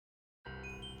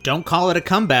Don't call it a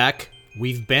comeback.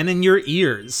 We've been in your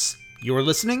ears. You're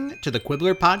listening to the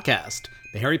Quibbler Podcast,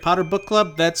 the Harry Potter book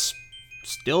club that's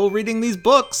still reading these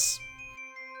books.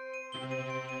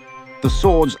 The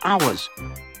sword's ours.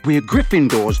 We're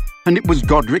Gryffindors, and it was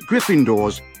Godric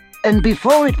Gryffindor's. And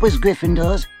before it was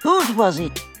Gryffindor's, whose was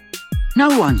it?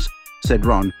 No one's, said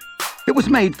Ron. It was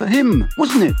made for him,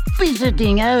 wasn't it?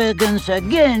 Visiting arrogance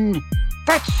again.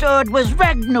 That sword was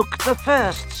Ragnuk the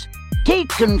First's,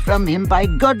 taken from him by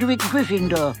Godric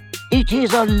Gryffindor. It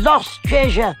is a lost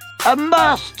treasure, a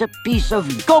masterpiece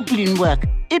of goblin work.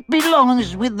 It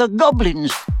belongs with the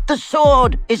goblins. The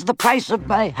sword is the price of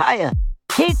my hire.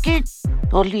 Take it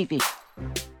or leave it.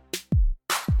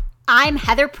 I'm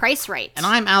Heather Price-Wright. And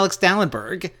I'm Alex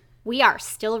Dallenberg. We are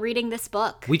still reading this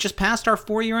book. We just passed our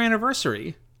 4-year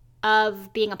anniversary.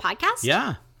 Of being a podcast?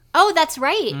 Yeah. Oh, that's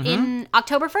right. In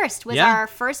October 1st was Yeah. our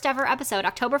first ever episode.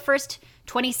 October 1st,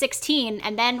 2016.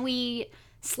 And then we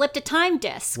slipped a time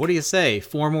disc. What do you say?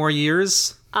 4 more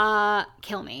years?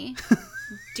 Kill me.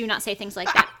 Do not say things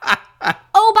like that.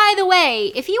 Oh, by the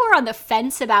way, if you were on the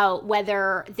fence about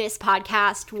whether this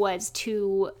podcast was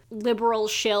too liberal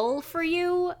shill for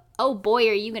you, oh boy,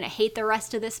 are you going to hate the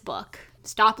rest of this book.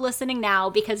 Stop listening now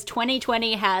because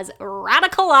 2020 has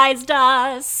radicalized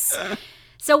us.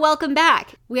 So welcome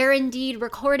back. We're indeed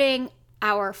recording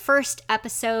our first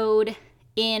episode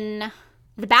in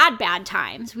the bad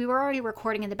times. We were already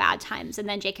recording in the bad times, and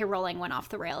then J.K. Rowling went off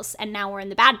the rails, and now we're in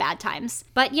the bad times.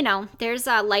 But, you know, there's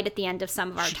a light at the end of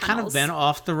some of our She tunnels. kind of been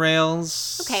off the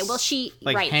rails. Okay, well,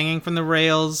 right. Hanging from the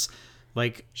rails.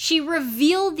 She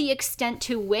revealed the extent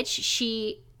to which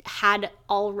she had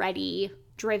already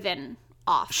driven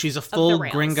off. She's a full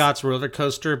rails. Gringotts roller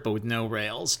coaster, but with no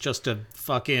rails. Just a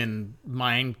fucking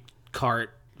mine cart.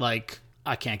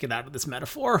 I can't get out of this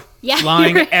metaphor. Yeah,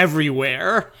 Flying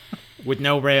everywhere with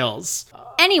no rails.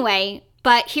 Anyway,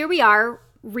 but here we are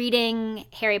reading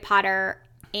Harry Potter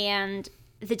and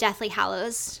the Deathly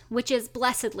Hallows, which is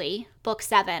blessedly book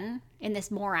 7 in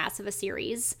this morass of a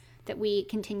series that we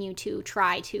continue to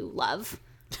try to love.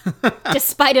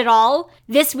 Despite it all,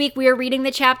 this week we are reading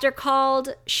the chapter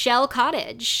called Shell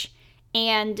Cottage,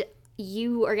 and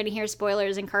you are going to hear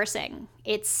spoilers and cursing.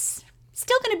 It's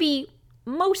still going to be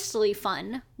mostly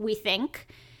fun, we think.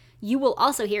 You will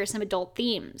also hear some adult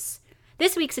themes.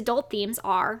 This week's adult themes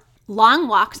are long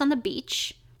walks on the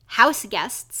beach, house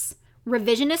guests,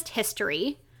 revisionist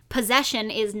history,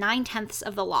 possession is 9/10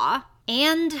 of the law,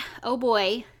 and, oh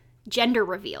boy, gender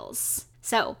reveals.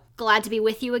 So, glad to be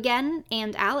with you again.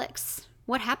 And Alex,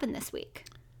 what happened this week?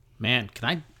 Man,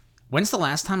 when's the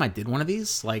last time I did one of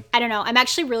these? I don't know. I'm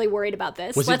actually really worried about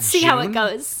this. Let's see how it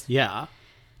goes. Yeah.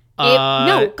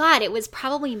 It was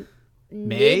probably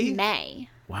mid-May.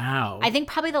 Wow. I think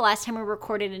probably the last time we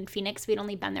recorded in Phoenix, we'd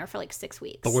only been there for 6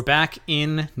 weeks. But we're back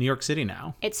in New York City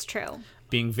now. It's true.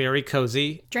 Being very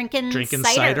cozy. Drinking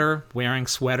cider, wearing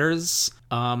sweaters.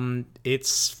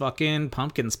 It's fucking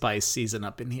pumpkin spice season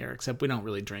up in here, except we don't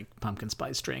really drink pumpkin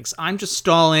spice drinks. I'm just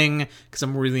stalling because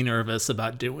I'm really nervous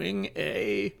about doing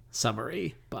a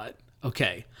summary, but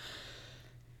okay.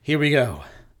 Here we go.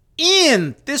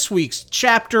 In this week's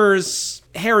chapters,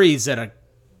 Harry's at a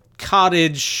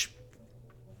cottage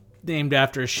named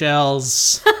after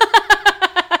shells.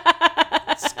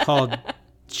 It's called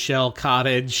Shell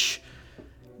Cottage.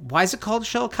 Why is it called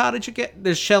Shell Cottage again?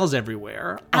 There's shells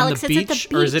everywhere. Alex, on the it's beach,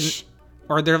 at the beach.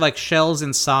 Or are there shells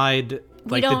inside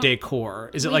the decor?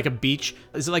 Is it like a beach?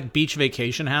 Is it like beach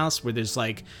vacation house where there's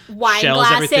wine shells,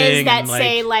 glasses everything, that and,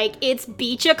 say it's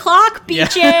beach o'clock,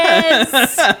 beaches.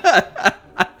 Yeah.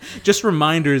 Just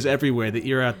reminders everywhere that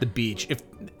you're at the beach.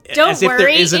 Don't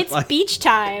worry, it's beach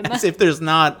time. As if there's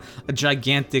not a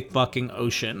gigantic fucking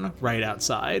ocean right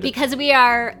outside. Because we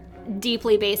are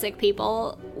deeply basic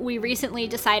people, we recently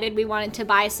decided we wanted to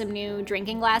buy some new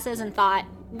drinking glasses and thought,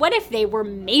 what if they were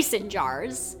mason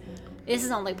jars? This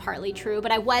is only partly true,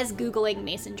 but I was Googling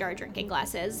mason jar drinking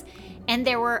glasses, and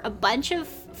there were a bunch of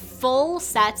full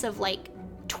sets of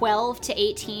 12 to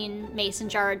 18 mason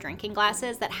jar drinking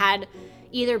glasses that had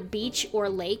either beach or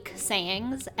lake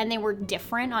sayings, and they were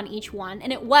different on each one,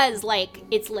 and it was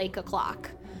it's lake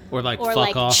o'clock. Or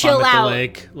fuck off, chill I'm at out. the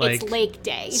lake. It's lake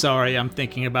day. Sorry, I'm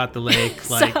thinking about the lake.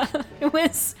 So, it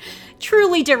was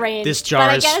truly deranged. This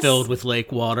jar is filled with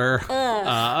lake water.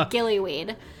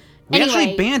 Gillyweed. We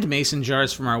actually banned mason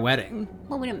jars from our wedding.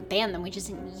 Well, we didn't ban them, we just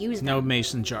didn't use them. No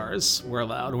mason jars were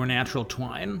allowed, or natural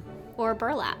twine. Or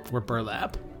burlap. Or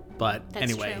burlap. But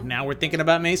That's anyway, true. Now we're thinking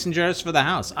about mason jars for the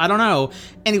house. I don't know.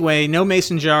 Anyway, no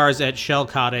mason jars at Shell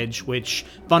Cottage, which,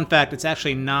 fun fact, it's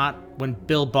actually not. When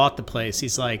Bill bought the place, he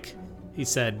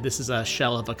said, this is a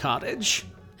shell of a cottage.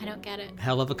 I don't get it.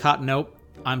 Hell of a cottage. Nope.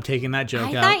 I'm taking that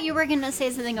joke I out. thought you were going to say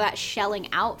something about shelling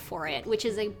out for it, which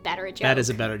is a better joke. That is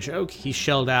a better joke. He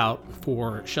shelled out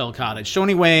for Shell Cottage. So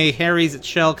anyway, Harry's at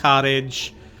Shell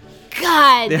Cottage.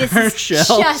 God, There this are is shells.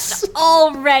 just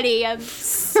already a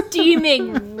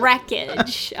steaming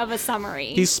wreckage of a summary.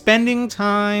 He's spending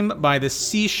time by the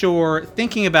seashore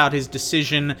thinking about his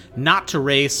decision not to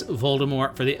race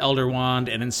Voldemort for the Elder Wand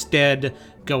and instead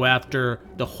go after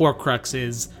the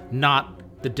Horcruxes, not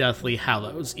the Deathly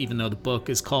Hallows, even though the book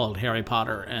is called Harry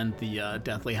Potter and the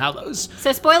Deathly Hallows.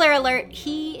 So spoiler alert,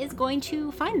 he is going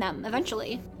to find them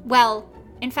eventually. Well,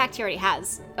 in fact, he already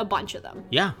has a bunch of them.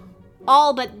 Yeah.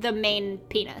 All but the main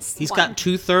penis. He's one. got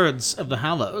 2/3 of the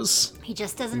Hallows. He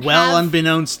just doesn't Well have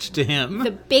unbeknownst to him.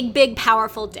 the big,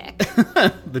 powerful dick.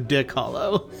 The Dick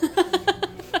Hollow.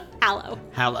 Hallow.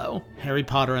 Hallow. Harry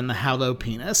Potter and the Hallow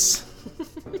penis.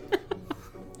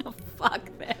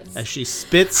 Fuck this. As she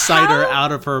spits cider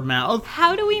out of her mouth.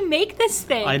 How do we make this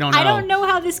thing? I don't know. I don't know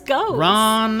how this goes.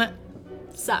 Ron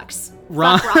Sucks.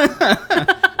 Ron- Fuck Ron.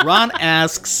 Ron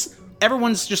asks,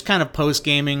 everyone's just kind of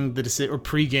post-gaming the decision, or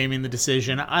pre-gaming the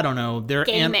decision. I don't know. They're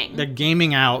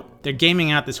gaming out. They're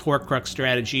gaming out this Horcrux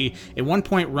strategy. At one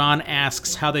point, Ron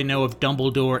asks how they know if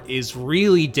Dumbledore is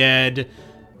really dead.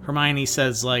 Hermione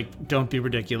says, like, don't be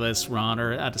ridiculous, Ron,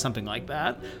 or something like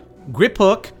that.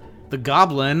 Griphook, the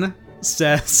goblin,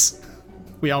 says...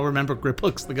 We all remember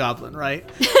Griphook's the goblin, right?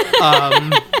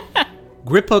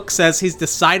 Griphook says he's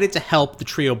decided to help the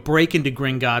trio break into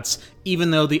Gringotts, even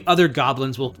though the other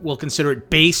goblins will consider it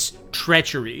base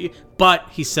treachery. But,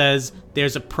 he says,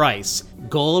 there's a price.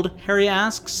 Gold, Harry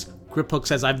asks. Griphook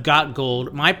says, I've got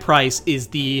gold. My price is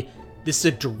this is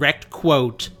a direct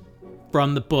quote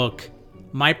from the book.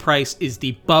 My price is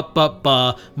the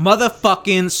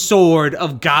motherfucking sword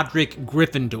of Godric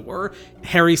Gryffindor.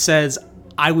 Harry says,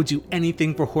 I would do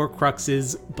anything for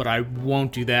Horcruxes, but I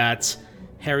won't do that.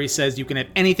 Harry says, you can have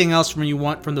anything else from you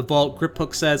want from the vault.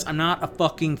 Griphook says, I'm not a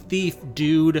fucking thief,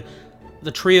 dude.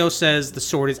 The trio says the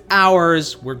sword is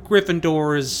ours. We're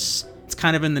Gryffindors. It's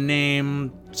kind of in the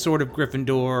name, Sword of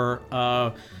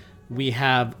Gryffindor. We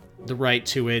have the right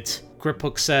to it.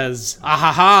 Griphook says,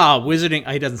 ahaha, wizarding.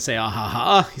 He doesn't say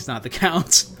ahaha. He's not the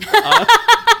count.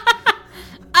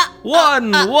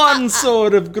 One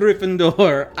sword of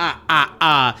Gryffindor.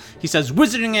 He says,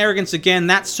 wizarding arrogance again.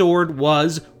 That sword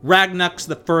was Ragnuk's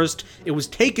the First. It was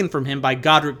taken from him by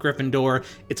Godric Gryffindor.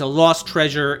 It's a lost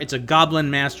treasure. It's a goblin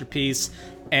masterpiece.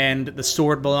 And the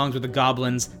sword belongs with the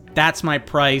goblins. That's my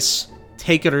price.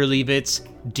 Take it or leave it.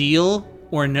 Deal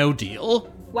or no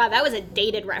deal? Wow, that was a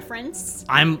dated reference.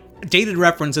 Dated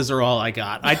references are all I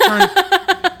got.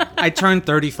 I turned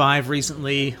 35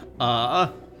 recently.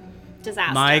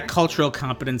 Disaster. My cultural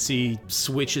competency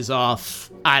switches off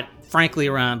at, frankly,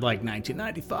 around, like,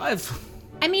 1995.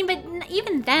 I mean, but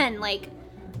even then, like,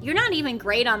 you're not even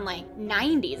great on, like,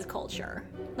 90s culture.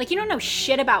 Like, you don't know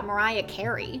shit about Mariah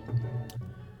Carey.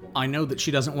 I know that she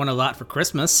doesn't want a lot for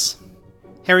Christmas.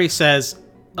 Harry says,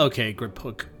 okay,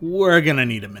 Griphook, we're gonna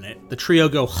need a minute. The trio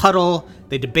go huddle.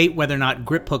 They debate whether or not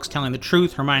Griphook's telling the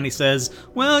truth. Hermione says,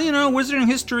 well, you know, wizarding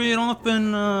history, it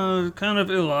often kind of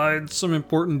elides some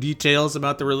important details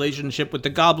about the relationship with the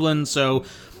goblin, so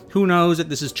who knows if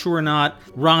this is true or not.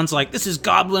 Ron's like, this is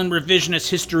goblin revisionist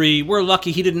history. We're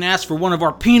lucky he didn't ask for one of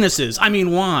our penises. I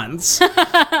mean, wands.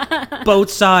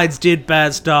 Both sides did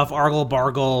bad stuff. Argle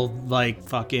bargle, like,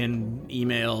 fucking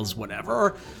emails,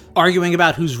 whatever. Arguing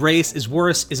about whose race is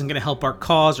worse isn't going to help our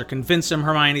cause or convince him,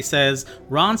 Hermione says.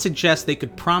 Ron suggests they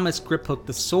could promise Griphook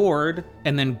the sword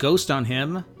and then ghost on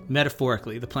him.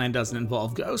 Metaphorically, the plan doesn't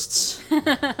involve ghosts.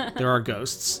 There are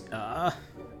ghosts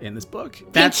in this book.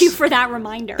 Thank you for that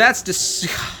reminder. That's just...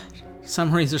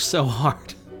 Summaries are so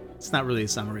hard. It's not really a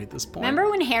summary at this point. Remember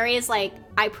when Harry is like,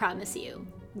 I promise you,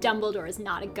 Dumbledore is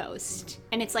not a ghost.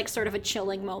 And it's like sort of a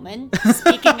chilling moment.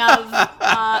 Speaking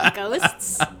of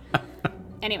ghosts...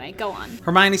 Anyway, go on.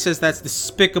 Hermione says that's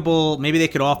despicable. Maybe they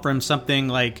could offer him something,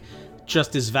 like,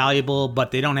 just as valuable,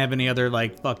 but they don't have any other,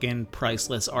 like, fucking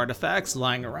priceless artifacts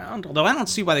lying around. Although I don't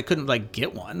see why they couldn't, like,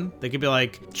 get one. They could be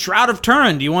like, Shroud of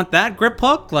Turin, do you want that,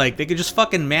 Griphook? Like, they could just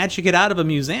fucking magic it out of a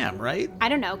museum, right? I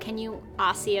don't know. Can you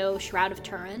Osseo Shroud of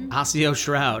Turin? Osseo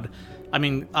Shroud. I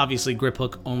mean, obviously,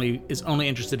 Griphook is only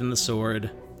interested in the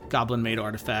sword. Goblin-made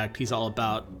artifact. He's all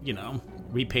about, you know,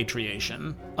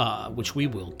 repatriation, which we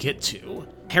will get to.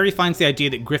 Harry finds the idea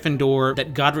that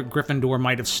Godric Gryffindor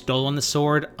might have stolen the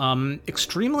sword,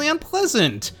 extremely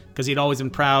unpleasant, because he'd always been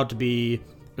proud to be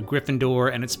a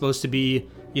Gryffindor, and it's supposed to be,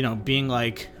 you know, being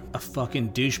like a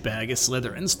fucking douchebag is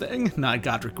Slytherin's thing, not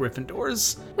Godric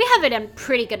Gryffindor's. We have it on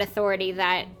pretty good authority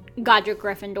that Godric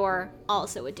Gryffindor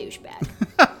also a douchebag.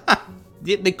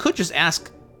 They could just ask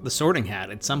the Sorting Hat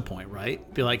at some point,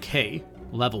 right? Be like, hey,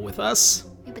 level with us.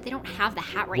 Yeah, but they don't have the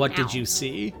hat right What now. did you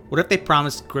see? What if they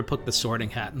promised Griphook the Sorting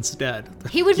Hat instead?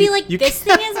 He would be like, this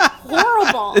thing is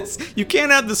horrible. You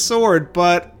can't have the sword,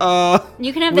 but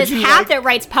You can have this hat that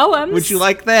writes poems. Would you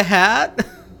like the hat?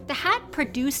 The hat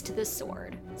produced the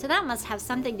sword, so that must have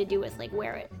something to do with like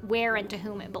where and to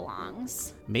whom it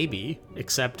belongs. Maybe,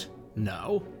 except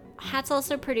no. Hats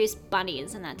also produce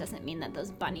bunnies, and that doesn't mean that those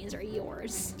bunnies are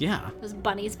yours. Yeah. Those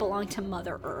bunnies belong to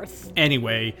Mother Earth.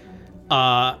 Anyway,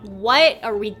 what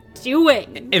are we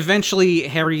doing? Eventually,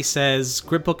 Harry says,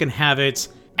 Griphook can have it.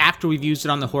 After we've used it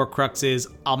on the Horcruxes,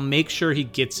 I'll make sure he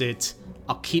gets it.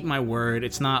 I'll keep my word.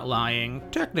 It's not lying,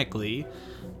 technically.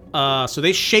 So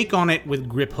they shake on it with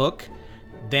Griphook.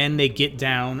 Then they get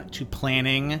down to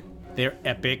planning their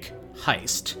epic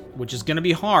heist, which is going to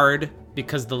be hard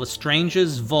because the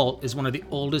Lestrange's vault is one of the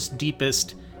oldest,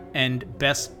 deepest, and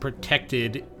best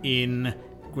protected in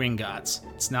Gringotts.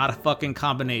 It's not a fucking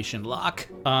combination lock.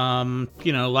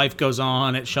 Life goes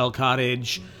on at Shell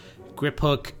Cottage.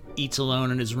 Griphook eats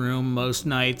alone in his room most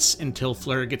nights until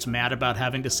Fleur gets mad about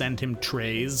having to send him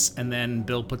trays, and then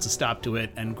Bill puts a stop to it,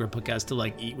 and Griphook has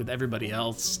to, eat with everybody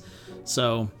else.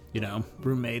 So,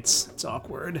 roommates, it's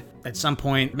awkward. At some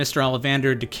point, Mr.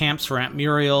 Ollivander decamps for Aunt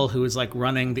Muriel, who is,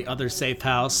 running the other safe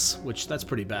house, which that's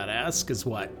pretty badass, because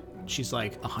what? She's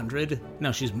 100?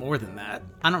 No, she's more than that.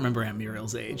 I don't remember Aunt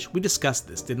Muriel's age. We discussed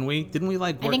this, didn't we? Didn't we,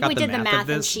 work out the math of this? I think we did the math,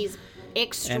 and she's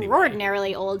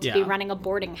extraordinarily old to be running a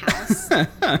boarding house.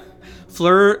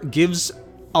 Fleur gives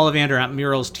Ollivander Aunt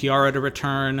Muriel's tiara to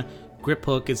return.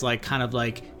 Griphook is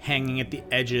hanging at the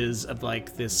edges of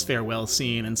this farewell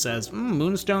scene and says,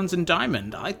 moonstones and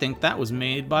diamond. I think that was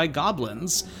made by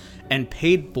goblins and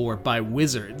paid for by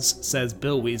wizards, says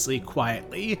Bill Weasley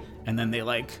quietly. And then they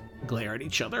glare at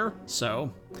each other.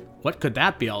 So what could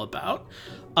that be all about?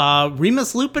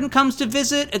 Remus Lupin comes to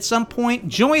visit at some point,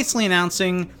 joyously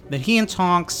announcing that he and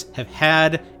Tonks have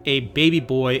had a baby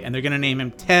boy, and they're going to name him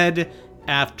Ted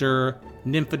after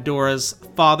Nymphadora's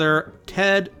father,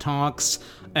 Ted Tonks.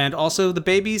 And also the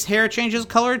baby's hair changes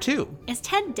color too. Is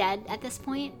Ted dead at this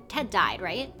point? Ted died,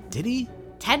 right? Did he?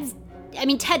 Ted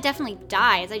definitely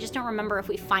dies. I just don't remember if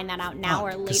we find that out now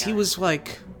or later. Because he was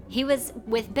He was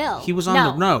with Bill. He was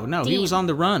on he was on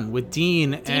the run with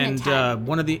Dean and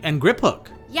Griphook.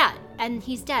 Yeah, and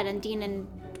he's dead, and Dean and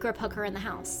Griphook are in the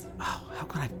house. Oh, how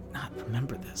could I not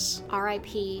remember this?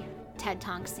 R.I.P. Ted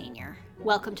Tonks Sr.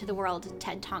 Welcome to the world,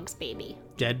 Ted Tonks baby.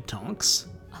 Dead Tonks?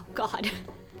 Oh, God.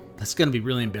 That's gonna be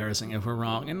really embarrassing if we're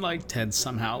wrong, and Ted's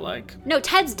somehow No,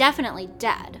 Ted's definitely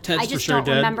dead. Ted's I just for sure don't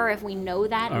dead. remember if we know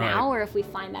that All now right. or if we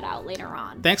find that out later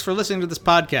on. Thanks for listening to this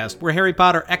podcast. We're Harry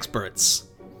Potter experts.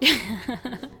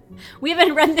 We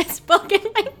haven't read this book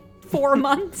in 4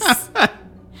 months.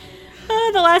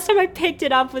 The last time I picked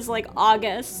it up was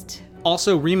August.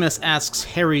 Also, Remus asks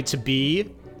Harry to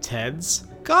be Ted's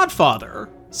godfather.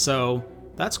 So,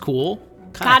 that's cool.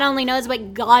 God only knows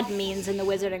what God means in the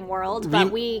wizarding world,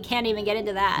 but we can't even get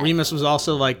into that. Remus was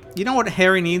also you know what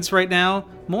Harry needs right now?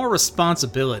 More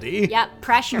responsibility. Yep,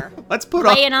 pressure. Let's put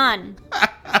Lay it on.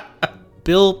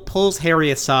 Bill pulls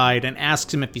Harry aside and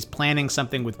asks him if he's planning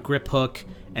something with Griphook,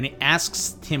 and he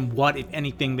asks him what, if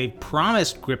anything, they've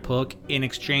promised Griphook in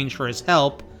exchange for his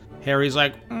help. Harry's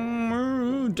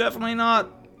definitely not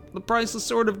the priceless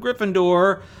sword of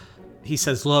Gryffindor. He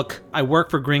says, look, I work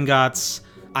for Gringotts.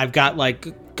 I've got,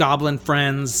 goblin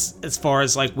friends as far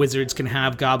as, wizards can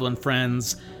have goblin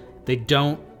friends. They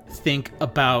don't think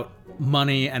about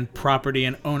money and property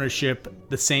and ownership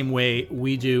the same way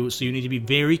we do, so you need to be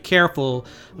very careful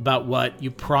about what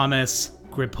you promise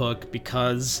Griphook,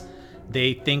 because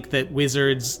they think that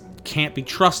wizards can't be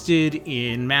trusted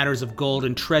in matters of gold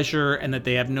and treasure, and that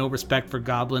they have no respect for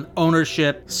goblin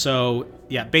ownership. So,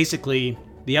 yeah, basically,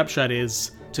 the upshot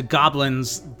is, to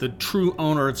goblins, the true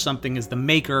owner of something is the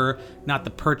maker, not the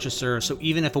purchaser. So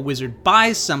even if a wizard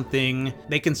buys something,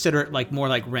 they consider it more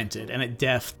like rented. And at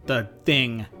death, the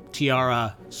thing,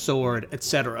 tiara, sword,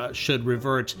 etc., should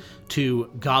revert to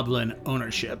goblin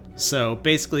ownership. So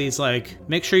basically, it's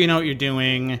make sure you know what you're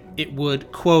doing. It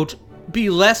would, quote, be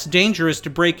less dangerous to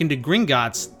break into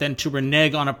Gringotts than to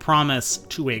renege on a promise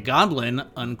to a goblin,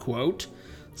 unquote.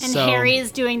 And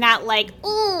Harry's doing that,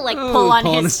 pull on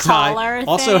his collar thing.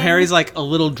 Also, Harry's, a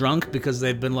little drunk because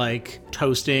they've been,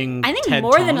 toasting I think Ted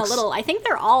more than a Tonks. little. I think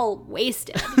they're all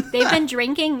wasted. They've been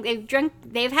drinking.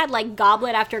 They've had,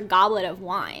 goblet after goblet of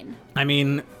wine. I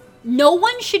mean... No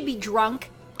one should be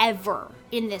drunk ever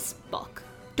in this book.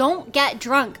 Don't get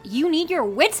drunk. You need your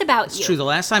wits about you. It's true. The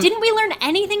last time... Didn't we learn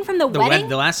anything from the wedding?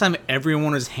 The last time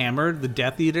everyone was hammered, the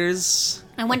Death Eaters...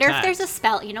 I wonder attacked. if there's a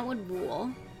spell. You know what would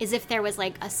rule? is if there was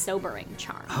like a sobering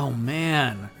charm. Oh,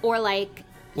 man. Or like...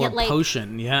 Or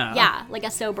potion, yeah. Yeah, like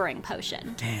a sobering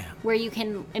potion. Damn. Where you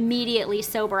can immediately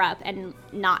sober up and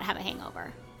not have a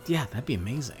hangover. Yeah, that'd be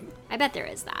amazing. I bet there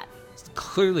is that.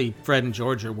 Clearly, Fred and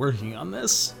George are working on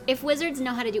this. If wizards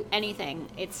know how to do anything,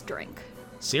 it's drink.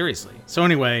 Seriously. So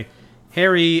anyway,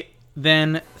 Harry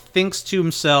then thinks to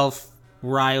himself,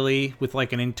 Riley, with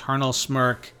like an internal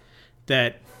smirk,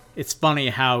 that it's funny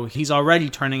how he's already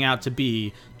turning out to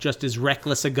be just as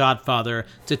reckless a godfather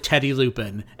to Teddy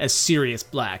Lupin as Sirius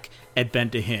Black had been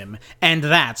to him. And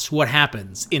that's what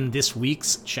happens in this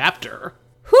week's chapter.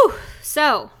 Whew!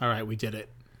 So. All right, we did it.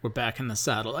 We're back in the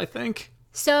saddle, I think.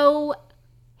 So,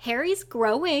 Harry's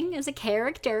growing as a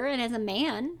character and as a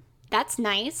man. That's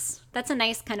nice. That's a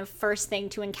nice kind of first thing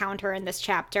to encounter in this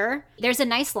chapter. There's a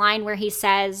nice line where he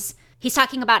says, he's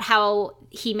talking about how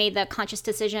he made the conscious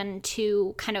decision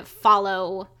to kind of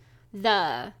follow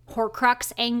the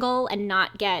Horcrux angle and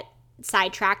not get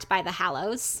sidetracked by the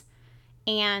Hallows.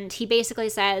 And he basically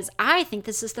says, I think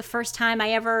this is the first time I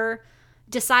ever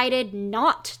decided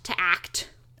not to act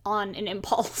on an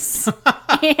impulse.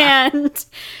 And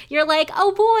you're like,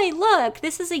 oh boy, look,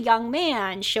 this is a young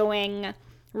man showing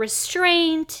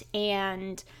restraint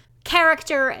and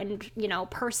character and,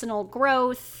 personal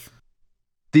growth.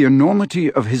 The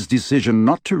enormity of his decision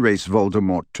not to race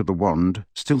Voldemort to the wand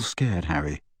still scared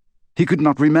Harry. He could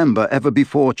not remember ever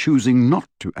before choosing not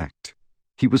to act.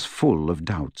 He was full of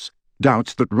doubts,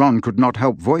 doubts that Ron could not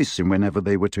help voicing whenever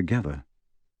they were together.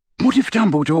 What if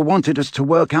Dumbledore wanted us to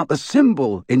work out the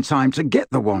symbol in time to get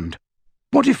the wand?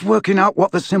 What if working out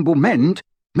what the symbol meant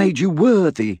made you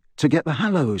worthy to get the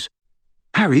Hallows?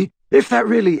 Harry, if that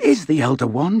really is the Elder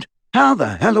Wand, how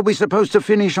the hell are we supposed to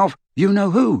finish off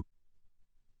you-know-who?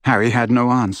 Harry had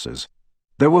no answers.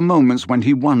 There were moments when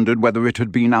he wondered whether it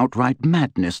had been outright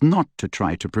madness not to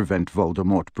try to prevent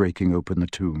Voldemort breaking open the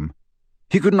tomb.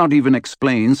 He could not even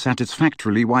explain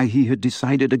satisfactorily why he had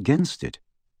decided against it.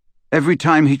 Every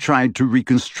time he tried to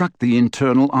reconstruct the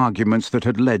internal arguments that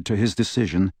had led to his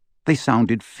decision, they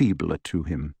sounded feebler to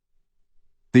him.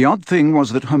 The odd thing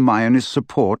was that Hermione's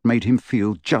support made him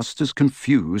feel just as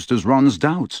confused as Ron's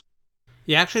doubts.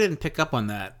 You actually didn't pick up on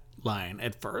that line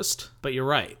at first, but you're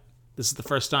right. This is the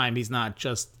first time he's not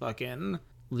just fucking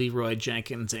Leroy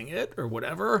Jenkinsing it or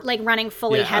whatever. Like running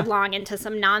fully headlong into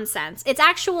some nonsense. It's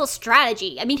actual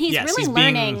strategy. I mean, he's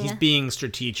learning. He's being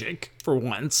strategic for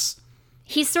once.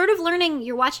 He's sort of learning.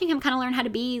 You're watching him kind of learn how to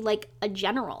be like a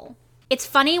general. It's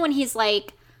funny when he's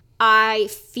like, I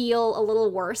feel a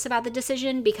little worse about the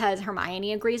decision because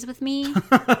Hermione agrees with me,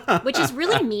 which is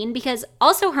really mean because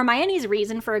also Hermione's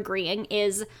reason for agreeing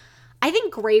is, I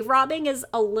think grave robbing is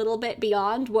a little bit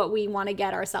beyond what we want to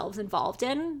get ourselves involved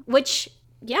in, which,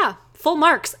 yeah, full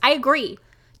marks. I agree.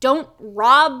 Don't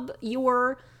rob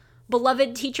your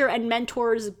beloved teacher and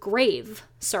mentor's grave,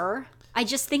 sir. I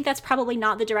just think that's probably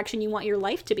not the direction you want your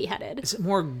life to be headed. Is it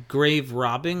more grave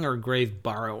robbing or grave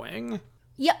borrowing?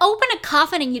 You open a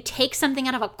coffin and you take something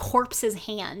out of a corpse's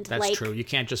hand. That's true. You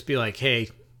can't just be like, hey,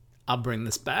 I'll bring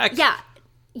this back. Yeah.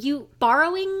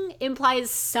 Borrowing implies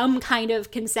some kind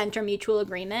of consent or mutual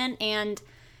agreement, and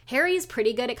Harry's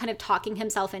pretty good at kind of talking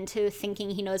himself into thinking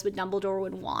he knows what Dumbledore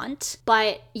would want,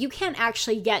 but you can't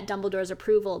actually get Dumbledore's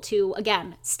approval to,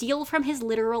 again, steal from his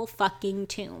literal fucking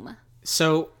tomb.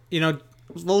 So,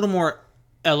 Voldemort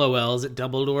LOLs at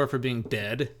Dumbledore for being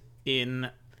dead in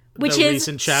the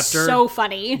recent chapter. So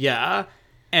funny. Yeah.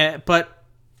 But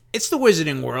it's the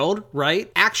wizarding world,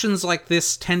 right? Actions like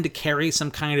this tend to carry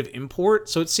some kind of import,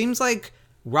 so it seems like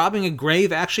robbing a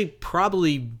grave actually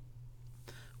probably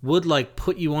would,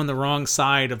 put you on the wrong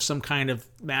side of some kind of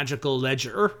magical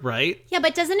ledger, right? Yeah,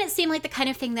 but doesn't it seem like the kind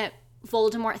of thing that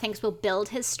Voldemort thinks will build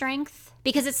his strength?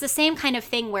 Because it's the same kind of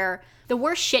thing where the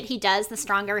worse shit he does, the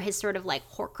stronger his sort of,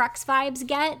 Horcrux vibes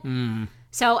get. Mm.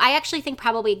 So I actually think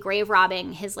probably grave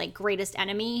robbing, his, greatest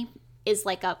enemy, is,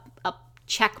 a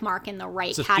check mark in the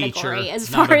right category feature, as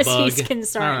far as bug. he's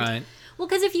concerned. All right. Well,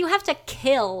 because if you have to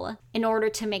kill in order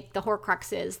to make the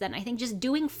Horcruxes, then I think just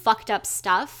doing fucked up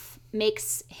stuff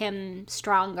makes him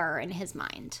stronger in his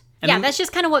mind. And that's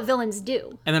just kind of what villains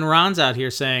do. And then Ron's out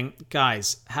here saying,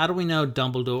 guys, how do we know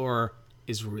Dumbledore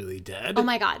is really dead? Oh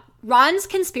my god. Ron's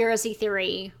conspiracy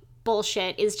theory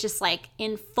bullshit is just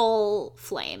in full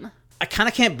flame. I kind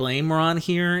of can't blame Ron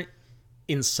here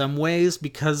in some ways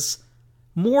because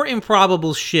more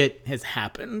improbable shit has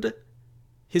happened.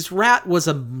 His rat was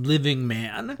a living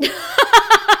man.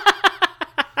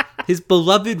 His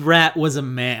beloved rat was a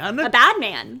man. A bad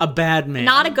man. A bad man.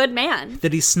 Not a good man.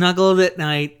 That he snuggled at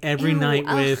night, every Ew, night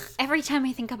ugh. with. Every time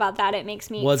I think about that, it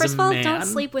makes me... Was First a of all, man. don't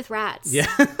sleep with rats.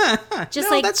 Yeah. Just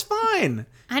no, like... that's fine.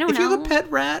 I don't if know. you have a pet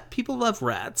rat, people love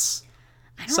rats.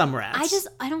 Some rats.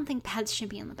 I don't think pets should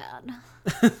be in the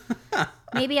bed.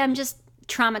 Maybe I'm just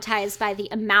traumatized by the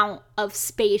amount of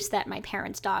space that my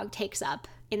parents' dog takes up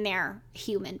in their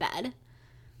human bed.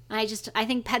 I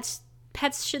think pets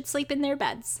should sleep in their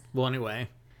beds. Well, anyway.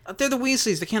 They're the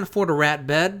Weasleys. They can't afford a rat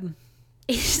bed.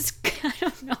 It's, I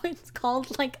don't know, it's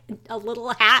called like a little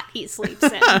hat he sleeps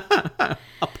in. A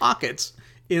pocket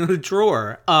in the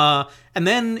drawer. And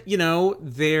then,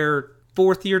 their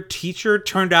fourth-year teacher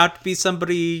turned out to be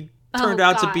somebody... Turned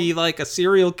out to be like a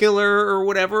serial killer or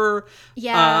whatever.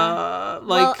 Yeah.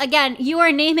 Well, again, you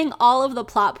are naming all of the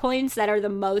plot points that are the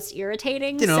most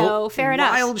irritating. So fair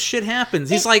enough. Wild shit happens.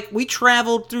 He's like, we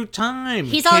traveled through time.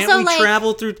 He's can't also we like,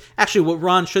 travel through? Actually, what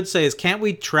Ron should say is, can't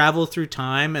we travel through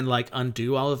time and like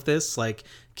undo all of this, like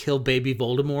kill baby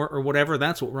Voldemort or whatever?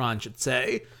 That's what Ron should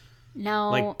say. No.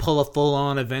 Like pull a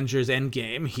full-on Avengers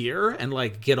Endgame here and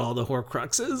like get all the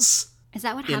Horcruxes. Is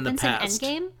that what happens in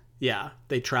Endgame? Yeah,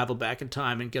 they travel back in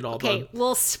time and get all the... Okay,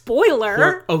 well,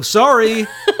 spoiler. Oh, sorry.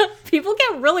 People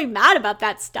get really mad about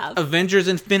that stuff. Avengers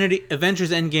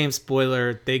Endgame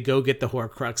spoiler, they go get the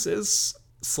Horcruxes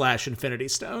 / Infinity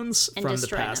Stones and from the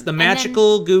past. Them. The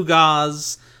magical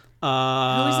Goo-Gaws. Who is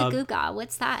a Goo-Gaw?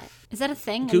 What's that? Is that a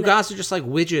thing? Goo-Gaws are just like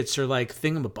widgets or like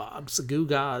thingamabobs. A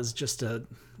Goo-Gaw is just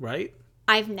right?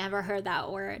 I've never heard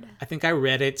that word. I think I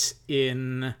read it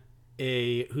in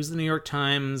who's the New York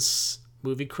Times...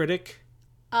 movie critic.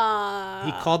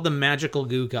 He called them magical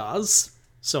Goo-Gaws.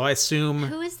 So I assume...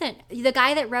 Who is it? The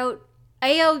guy that wrote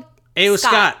A.O.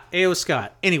 Scott. A.O.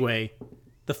 Scott. Anyway,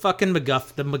 the fucking the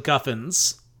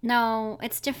MacGuffins. No,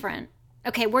 it's different.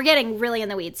 Okay, we're getting really in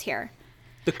the weeds here.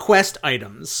 The quest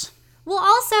items. Well,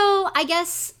 also, I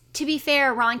guess, to be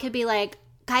fair, Ron could be like,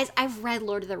 guys, I've read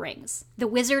Lord of the Rings. The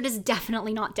wizard is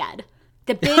definitely not dead.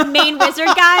 The big main wizard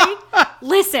guy,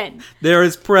 listen. There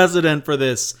is precedent for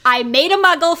this. I made a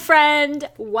muggle friend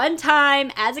one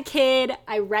time as a kid.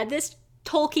 I read this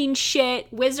Tolkien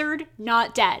shit. Wizard,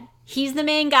 not dead. He's the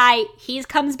main guy. He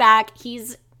comes back.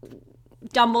 He's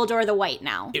Dumbledore the White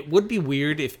now. It would be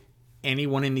weird if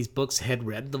anyone in these books had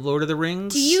read The Lord of the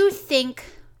Rings. Do you think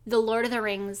The Lord of the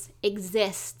Rings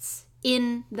exists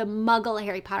in the muggle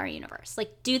Harry Potter universe?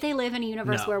 Like, do they live in a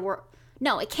universe where we're...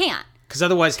 No, it can't. Because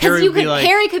otherwise Harry would be like...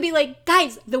 Harry could be like,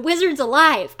 guys, the wizard's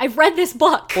alive. I've read this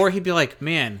book. Or he'd be like,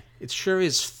 man, it sure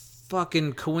is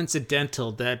fucking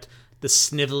coincidental that the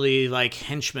snivelly, like,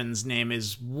 henchman's name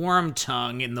is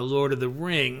Wormtongue in The Lord of the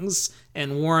Rings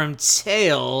and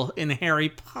Wormtail in Harry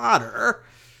Potter.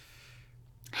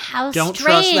 Don't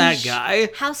trust that guy.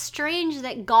 How strange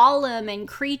that Gollum and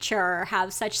Creature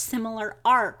have such similar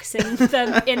arcs in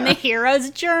the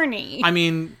hero's journey. I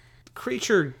mean,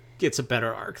 Creature gets a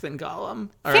better arc than Gollum.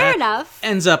 Fair enough.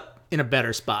 Ends up in a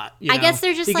better spot. I guess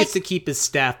they're just he gets to keep his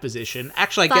staff position.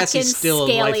 Actually, I guess he's still a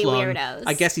lifelong weirdos.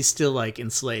 I guess he's still like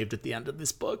enslaved at the end of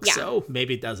this book. Yeah. So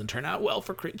maybe it doesn't turn out well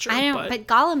for Creature. I don't. But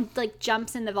Gollum like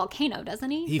jumps in the volcano,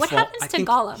 doesn't he? What happens to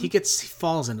Gollum? He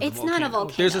falls into the volcano. It's not a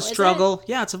volcano. There's a struggle.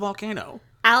 Yeah, it's a volcano.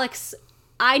 Alex,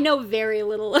 I know very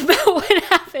little about what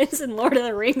happens in Lord of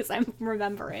the Rings. I'm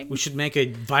remembering. We should make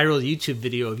a viral YouTube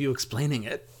video of you explaining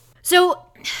it. So,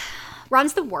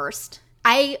 Ron's the worst.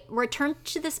 I returned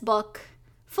to this book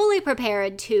fully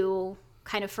prepared to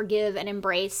kind of forgive and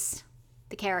embrace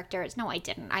the characters. No, I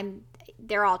didn't.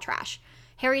 They're all trash.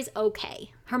 Harry's okay.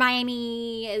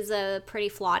 Hermione is a pretty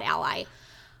flawed ally.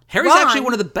 Harry's actually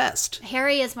one of the best.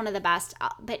 Harry is one of the best,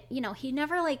 but he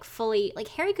never like fully like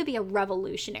Harry could be a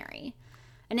revolutionary,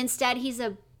 and instead he's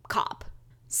a cop.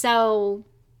 So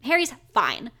Harry's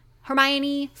fine.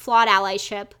 Hermione, flawed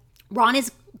allyship. Ron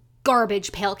is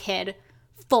garbage pale kid,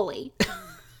 fully.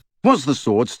 Was the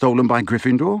sword stolen by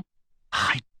Gryffindor?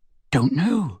 I don't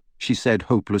know, she said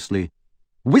hopelessly.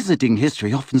 Wizarding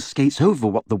history often skates over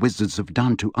what the wizards have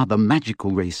done to other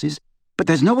magical races, but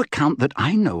there's no account that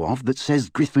I know of that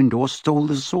says Gryffindor stole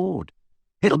the sword.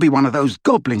 It'll be one of those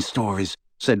goblin stories,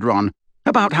 said Ron,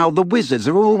 about how the wizards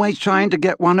are always trying to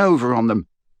get one over on them.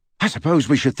 I suppose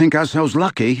we should think ourselves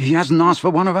lucky he hasn't asked for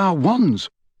one of our wands.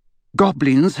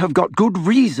 Goblins have got good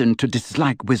reason to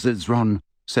dislike wizards, Ron,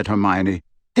 said Hermione.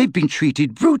 They've been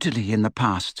treated brutally in the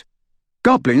past.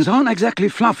 Goblins aren't exactly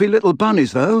fluffy little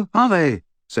bunnies, though, are they?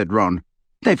 Said Ron.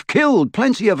 They've killed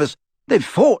plenty of us. They've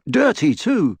fought dirty,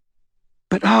 too.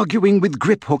 But arguing with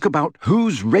Griphook about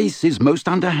whose race is most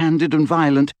underhanded and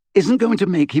violent isn't going to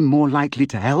make him more likely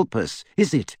to help us,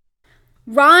 is it?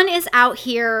 Ron is out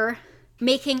here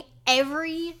making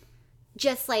every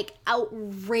just like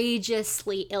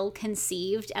outrageously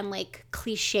ill-conceived and like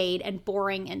cliched and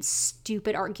boring and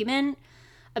stupid argument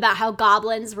about how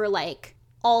goblins were like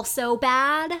also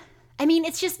bad. I mean,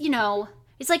 it's just,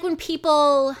 it's like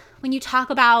when you talk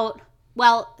about,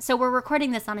 well, so we're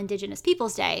recording this on Indigenous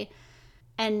Peoples Day,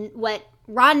 and what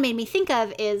Ron made me think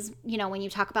of is, when you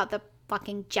talk about the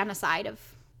fucking genocide of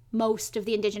most of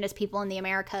the indigenous people in the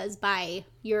Americas by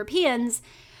Europeans,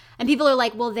 and people are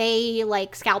like, well, they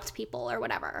like scalped people or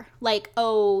whatever. Like,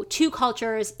 oh, two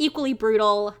cultures, equally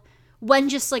brutal. One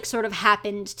just like sort of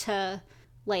happened to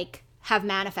like have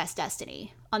manifest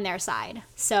destiny on their side.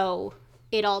 So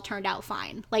it all turned out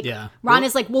fine. Like, yeah. Ron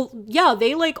is like, well, yeah,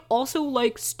 they like also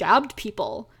like stabbed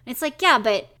people. And it's like, yeah,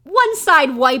 but one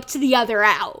side wiped the other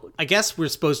out. I guess we're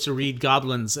supposed to read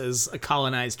goblins as a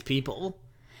colonized people.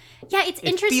 Yeah, it's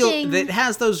interesting. It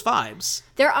has those vibes.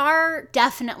 There are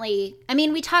definitely, I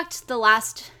mean, we talked the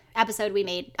last episode we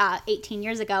made 18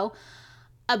 years ago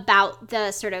about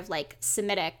the sort of like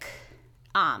Semitic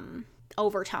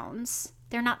overtones.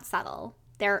 They're not subtle.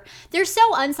 They're so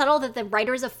unsubtle that the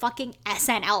writers of fucking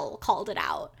SNL called it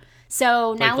out.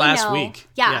 So now like we know. Last week.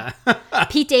 Yeah.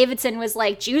 Pete Davidson was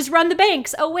like, Jews run the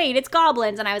banks. Oh, wait, it's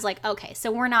goblins. And I was like, okay,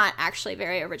 so we're not actually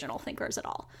very original thinkers at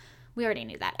all. We already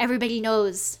knew that. Everybody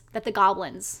knows that the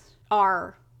goblins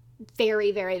are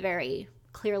very, very, very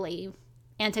clearly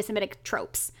anti-Semitic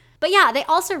tropes. But yeah, they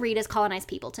also read as colonized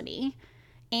people to me.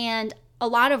 And a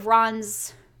lot of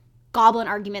Ron's goblin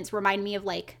arguments remind me of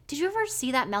like, did you ever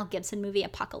see that Mel Gibson movie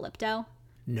Apocalypto?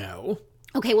 No.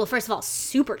 Okay, well, first of all,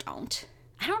 super don't.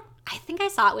 I think I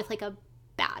saw it with like a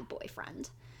bad boyfriend.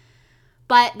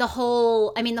 But the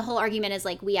whole argument is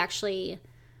like, we actually,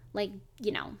 like,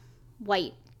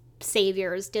 white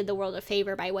saviors did the world a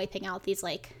favor by wiping out these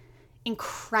like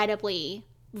incredibly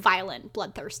violent,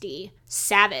 bloodthirsty,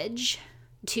 savage,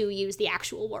 to use the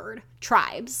actual word,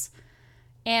 tribes.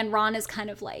 And Ron is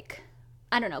kind of like,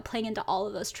 I don't know, playing into all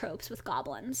of those tropes with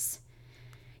goblins.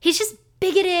 He's just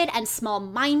bigoted and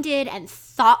small-minded and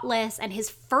thoughtless, and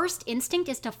his first instinct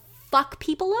is to fuck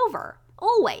people over.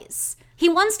 Always. He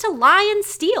wants to lie and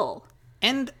steal.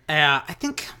 And I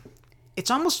think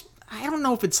it's almost, I don't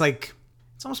know if it's like,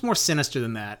 it's almost more sinister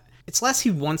than that. It's less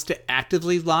he wants to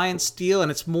actively lie and steal,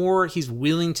 and it's more he's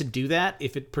willing to do that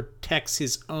if it protects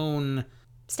his own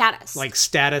status. Like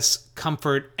status,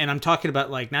 comfort, and I'm talking about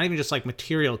like not even just like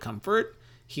material comfort.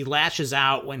 He lashes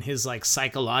out when his like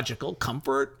psychological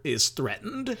comfort is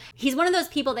threatened. He's one of those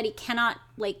people that he cannot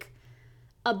like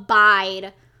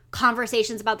abide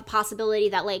conversations about the possibility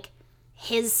that like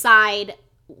his side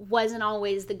wasn't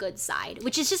always the good side,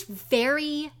 which is just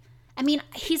very, I mean,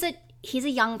 he's a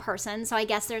young person, so I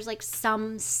guess there's like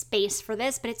some space for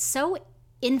this, but it's so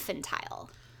infantile.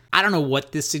 I don't know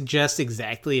what this suggests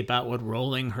exactly about what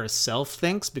Rowling herself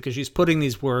thinks, because she's putting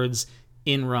these words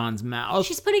in Ron's mouth.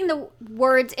 She's putting the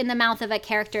words in the mouth of a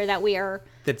character that we are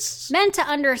meant to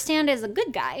understand as a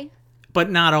good guy. But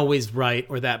not always right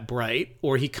or that bright,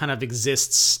 or he kind of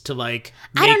exists to like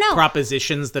make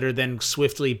propositions that are then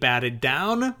swiftly batted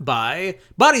down by.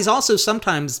 But he's also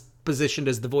sometimes positioned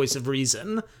as the voice of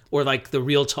reason or like the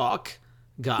real talk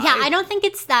guy. Yeah, I don't think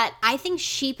it's that. I think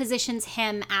she positions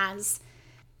him as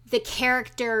the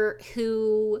character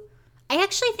who, I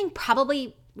actually think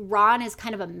probably Ron is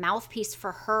kind of a mouthpiece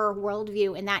for her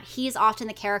worldview, in that he's often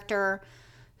the character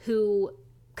who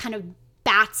kind of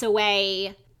bats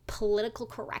away political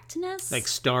correctness. Like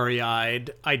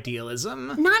starry-eyed idealism.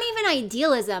 Not even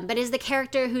idealism, but is the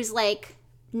character who's like,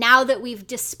 now that we've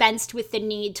dispensed with the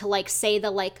need to like say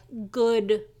the like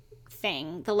good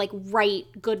thing, the like right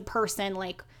good person,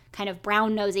 like kind of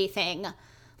brown nosy thing,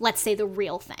 let's say the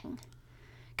real thing.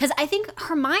 Because I think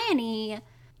Hermione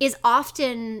is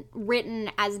often written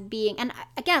as being, and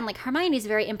again, like Hermione is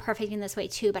very imperfect in this way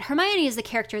too, but Hermione is the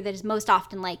character that is most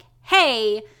often like,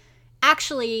 hey,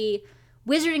 actually,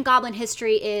 wizard and goblin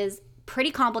history is pretty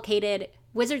complicated.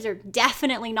 Wizards are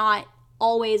definitely not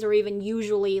always or even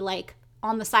usually like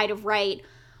on the side of right.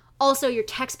 Also, your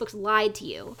textbooks lied to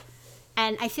you.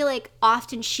 And I feel like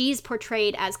often she's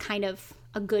portrayed as kind of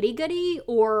a goody-goody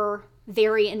or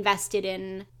very invested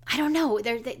in, I don't know,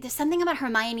 there's something about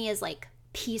Hermione is like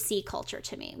PC culture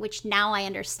to me, which now I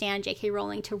understand J.K.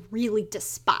 Rowling to really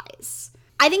despise.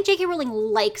 I think J.K. Rowling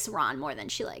likes Ron more than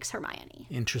she likes Hermione.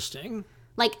 Interesting.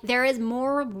 Like, there is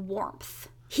more warmth.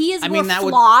 He is more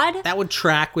flawed. That would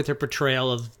track with her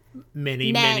portrayal of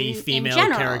many female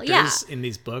characters in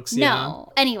these books.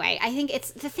 No. Anyway, I think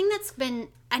it's the thing that's been,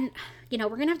 and we're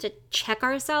going to have to check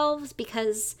ourselves,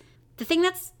 because the thing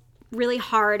that's really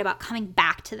hard about coming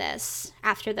back to this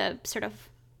after the sort of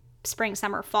spring,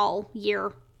 summer, fall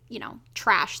year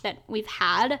trash that we've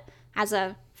had as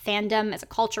a fandom, as a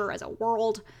culture, as a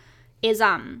world, is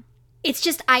it's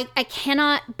just I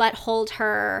cannot but hold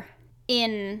her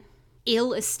in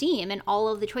ill esteem in all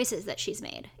of the choices that she's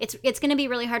made. It's going to be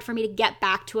really hard for me to get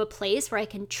back to a place where I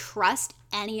can trust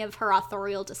any of her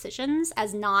authorial decisions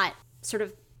as not sort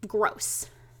of gross.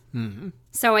 Mm-hmm.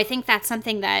 So I think that's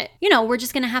something that, we're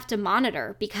just going to have to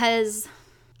monitor, because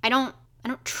I don't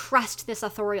trust this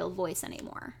authorial voice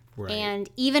anymore. Right. And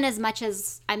even as much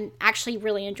as I'm actually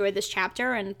really enjoyed this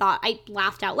chapter and thought, I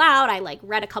laughed out loud, I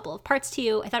read a couple of parts to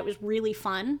you, I thought it was really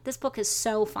fun. This book is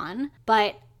so fun,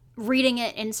 but reading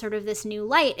it in sort of this new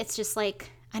light, it's just I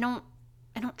don't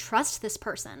trust this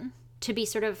person to be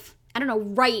sort of,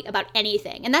 right about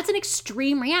anything. And that's an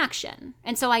extreme reaction.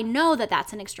 And so I know that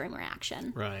that's an extreme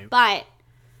reaction. Right. But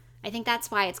I think that's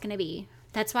why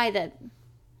that's why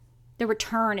the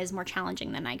return is more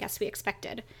challenging than I guess we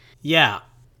expected. Yeah,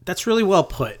 that's really well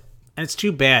put. And it's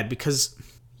too bad because,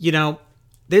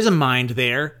 there's a mind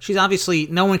there. She's obviously,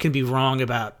 no one can be wrong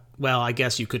about, well, I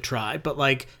guess you could try, but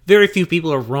very few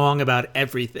people are wrong about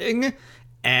everything.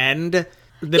 And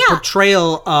the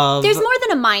portrayal of... There's more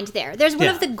than a mind there. There's one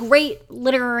of the great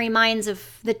literary minds of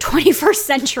the 21st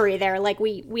century there.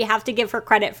 We have to give her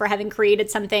credit for having created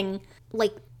something,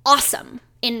 awesome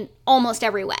in almost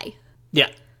every way. Yeah.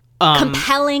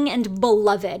 Compelling and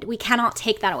beloved. We cannot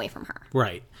take that away from her.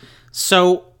 Right.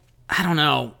 So, I don't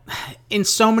know. In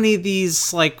so many of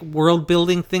these,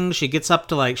 world-building things, she gets up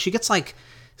to,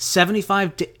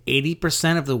 75 to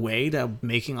 80% of the way to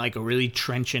making, a really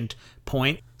trenchant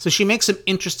point. So she makes some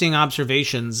interesting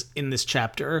observations in this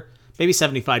chapter. Maybe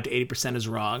 75 to 80% is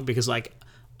wrong, because,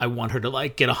 I want her to,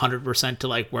 get 100%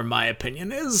 to, where my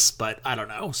opinion is, but I don't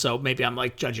know. So maybe I'm,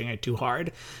 judging it too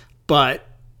hard. But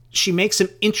she makes some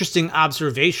interesting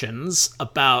observations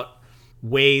about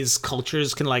ways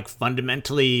cultures can,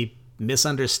 fundamentally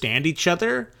misunderstand each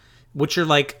other, which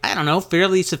are,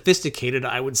 fairly sophisticated,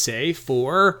 I would say,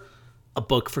 for a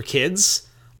book for kids.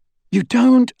 You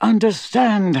don't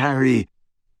understand, Harry.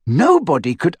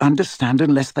 Nobody could understand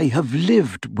unless they have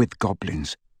lived with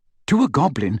goblins. To a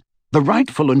goblin, the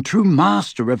rightful and true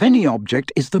master of any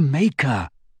object is the maker,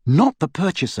 not the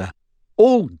purchaser.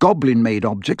 All goblin-made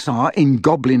objects are, in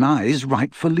goblin eyes,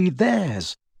 rightfully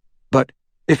theirs. But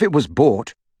if it was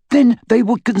bought, then they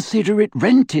would consider it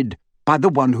rented by the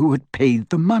one who had paid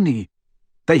the money.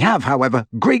 They have, however,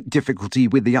 great difficulty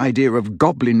with the idea of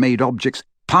goblin-made objects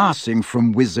passing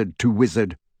from wizard to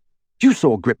wizard. You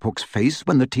saw Griphook's face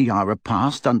when the tiara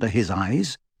passed under his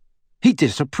eyes. He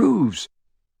disapproves.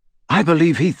 I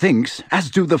believe he thinks, as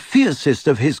do the fiercest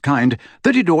of his kind,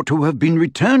 that it ought to have been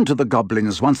returned to the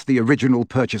goblins once the original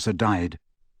purchaser died.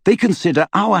 They consider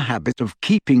our habit of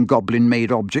keeping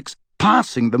goblin-made objects,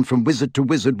 passing them from wizard to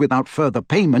wizard without further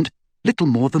payment, little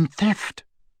more than theft.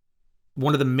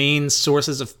 One of the main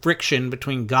sources of friction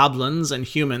between goblins and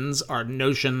humans are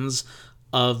notions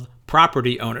of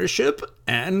property ownership,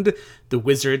 and the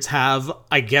wizards have,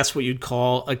 I guess, what you'd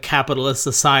call a capitalist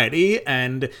society,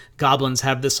 and goblins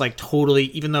have this totally,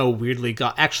 even though weirdly,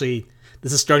 actually,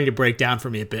 this is starting to break down for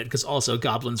me a bit, because also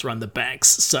goblins run the banks,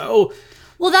 so...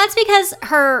 Well, that's because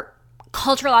her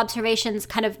cultural observations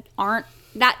kind of aren't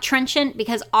that trenchant,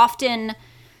 because often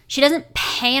she doesn't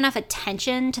pay enough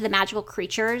attention to the magical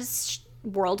creatures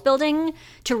world building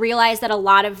to realize that a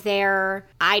lot of their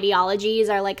ideologies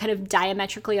are kind of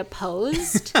diametrically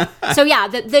opposed. So yeah,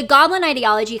 the goblin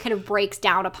ideology kind of breaks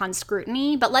down upon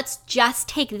scrutiny, but let's just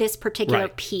take this particular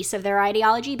piece of their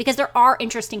ideology, because there are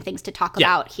interesting things to talk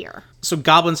about here. So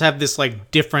goblins have this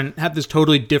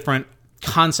totally different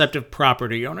concept of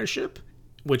property ownership,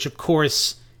 which of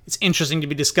course it's interesting to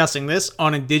be discussing this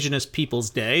on Indigenous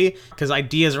Peoples Day, because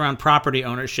ideas around property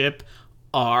ownership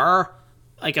are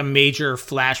a major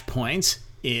flashpoint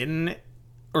in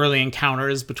early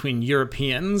encounters between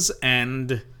Europeans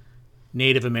and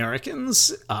Native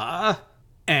Americans.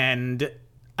 And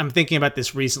I'm thinking about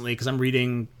this recently because I'm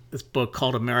reading this book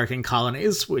called American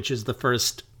Colonies, which is part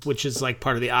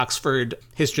of the Oxford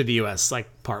History of the U.S.,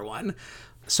 part 1.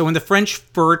 So when the French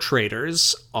fur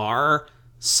traders are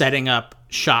setting up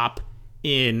shop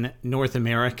in North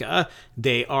America,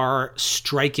 they are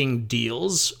striking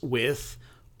deals with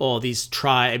all these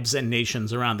tribes and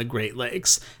nations around the Great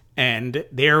Lakes, and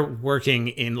they're working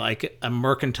in a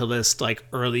mercantilist,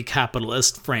 early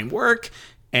capitalist framework,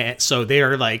 and so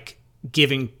they're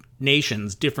giving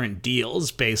nations different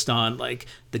deals based on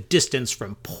the distance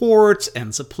from ports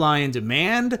and supply and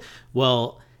demand.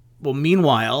 Well,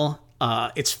 meanwhile,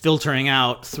 it's filtering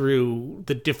out through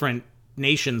the different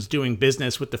nations doing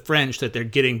business with the French that they're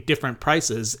getting different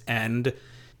prices, and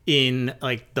in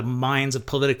like the minds of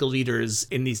political leaders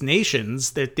in these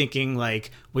nations, they're thinking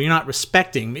like, well, you're not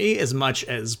respecting me as much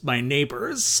as my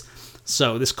neighbors.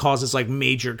 So this causes like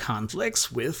major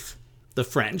conflicts with the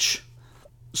French.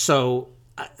 So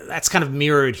that's kind of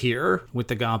mirrored here with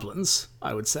the goblins,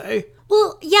 I would say.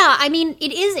 Well, yeah, I mean,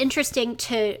 it is interesting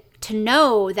to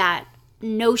know that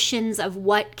notions of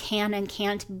what can and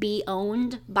can't be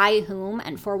owned by whom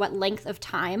and for what length of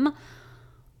time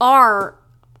are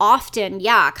often,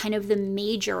 kind of the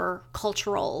major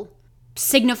cultural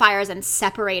signifiers and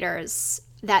separators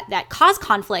that cause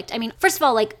conflict. I mean, first of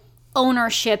all, like,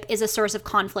 ownership is a source of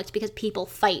conflict because people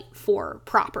fight for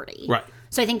property. Right.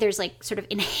 So I think there's like sort of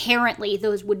inherently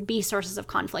those would be sources of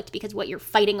conflict because what you're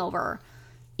fighting over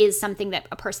is something that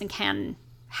a person can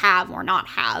have or not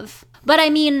have. But I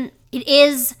mean, it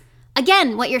is,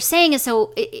 again, what you're saying is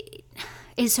so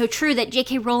true that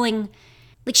J.K. Rowling,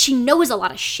 like, she knows a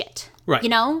lot of shit. Right. You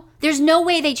know? There's no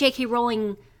way that J.K.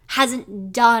 Rowling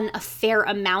hasn't done a fair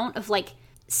amount of like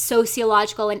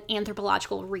sociological and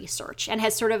anthropological research and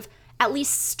has sort of at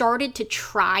least started to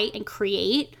try and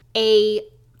create a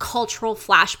cultural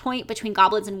flashpoint between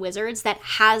goblins and wizards that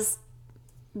has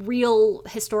real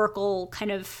historical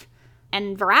kind of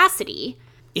and veracity.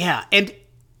 Yeah, and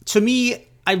to me,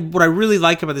 what I really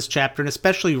like about this chapter, and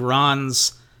especially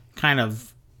Ron's kind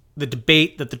of the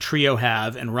debate that the trio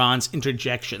have and Ron's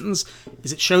interjections,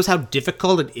 is it shows how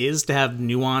difficult it is to have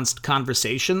nuanced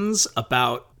conversations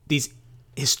about these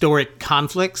historic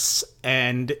conflicts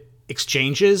and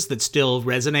exchanges that still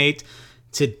resonate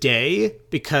today.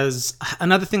 Because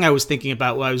another thing I was thinking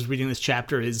about while I was reading this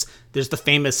chapter is there's the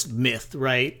famous myth,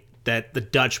 right, that the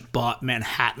Dutch bought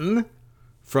Manhattan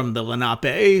from the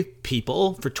Lenape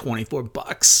people for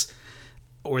 $24,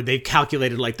 or they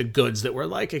calculated like the goods that were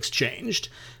like exchanged.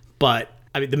 But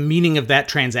I mean, the meaning of that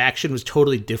transaction was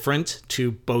totally different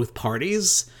to both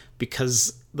parties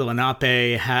because the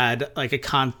Lenape had like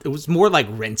it was more like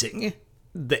renting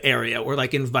the area or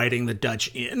like inviting the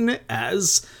Dutch in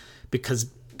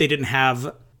because they didn't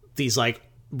have these like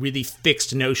really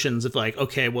fixed notions of like,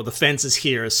 okay, well, the fence is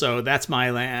here, so that's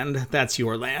my land, that's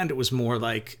your land. It was more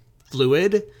like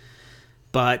fluid.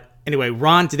 But anyway,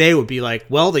 Ron today would be like,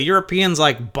 well, the Europeans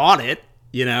like bought it,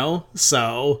 you know,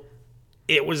 so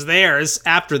it was theirs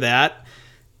after that.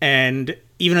 And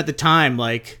even at the time,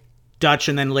 like Dutch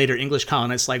and then later English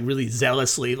colonists like really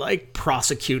zealously like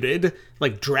prosecuted,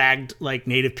 like dragged like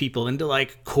native people into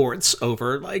like courts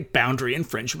over like boundary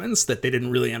infringements that they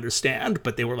didn't really understand,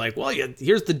 but they were like, well, yeah,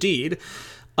 here's the deed.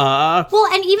 Well,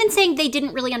 and even saying they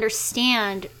didn't really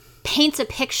understand paints a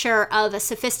picture of a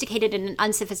sophisticated and an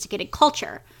unsophisticated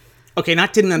culture. Okay,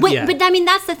 not didn't understand. But I mean,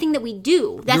 that's the thing that we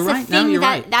do. That's you're the right. thing no, you're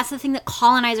that right. That's the thing that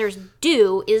colonizers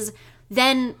do is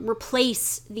then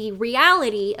replace the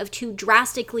reality of two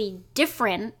drastically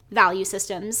different value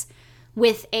systems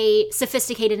with a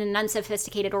sophisticated and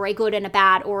unsophisticated, or a good and a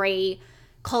bad, or a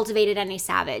cultivated and a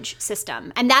savage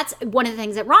system. And that's one of the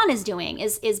things that Ron is doing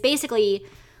is basically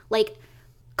like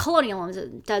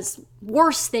colonialism does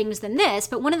worse things than this,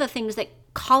 but one of the things that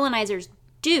colonizers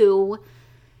do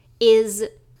is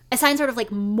assign sort of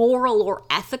like moral or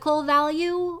ethical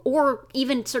value or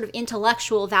even sort of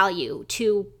intellectual value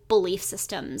to belief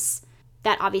systems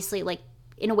that obviously like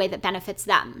in a way that benefits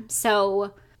them.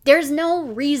 So there's no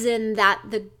reason that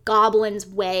the goblins'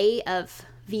 way of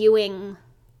viewing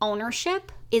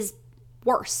ownership is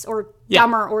worse or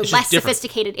dumber or less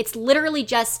sophisticated. It's literally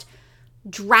just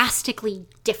drastically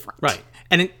different. Right.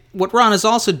 And what Ron is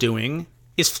also doing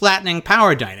is flattening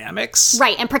power dynamics.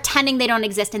 Right, and pretending they don't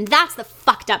exist, and that's the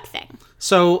fucked up thing.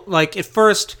 So, like, at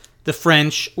first, the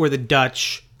French or the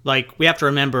Dutch, like, we have to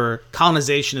remember,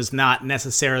 colonization is not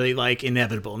necessarily, like,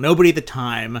 inevitable. Nobody at the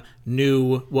time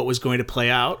knew what was going to play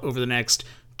out over the next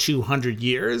 200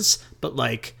 years, but,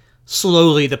 like,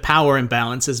 slowly the power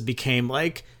imbalances became,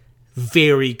 like,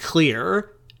 very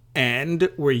clear and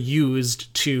were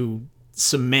used to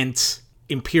cement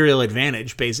imperial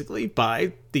advantage, basically,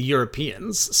 by the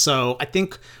Europeans. So I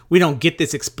think we don't get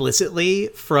this explicitly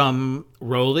from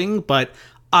Rowling, but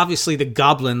obviously the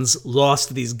goblins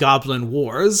lost these goblin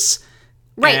wars.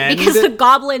 Right, because the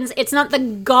goblins, it's not the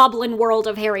goblin world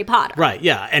of Harry Potter. Right,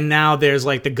 yeah. And now there's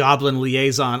like the goblin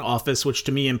liaison office, which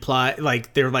to me imply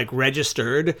like they're like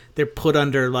registered. They're put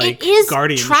under like it is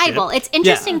guardianship. Tribal. It's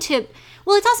interesting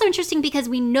well, it's also interesting because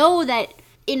we know that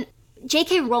in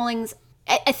J.K. Rowling's,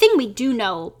 a thing we do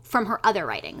know from her other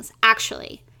writings,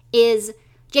 actually, is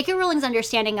J.K. Rowling's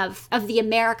understanding of the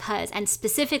Americas, and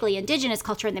specifically indigenous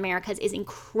culture in the Americas, is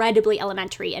incredibly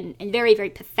elementary and very,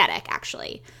 very pathetic,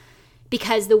 actually.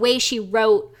 Because the way she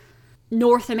wrote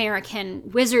North American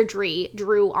wizardry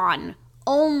drew on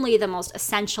only the most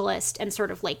essentialist and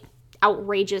sort of like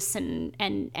outrageous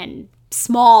and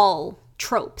small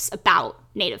tropes about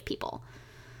Native people.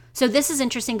 So this is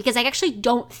interesting because I actually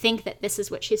don't think that this is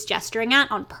what she's gesturing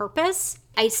at on purpose.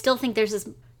 I still think there's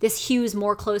this hews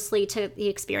more closely to the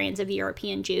experience of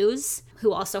European Jews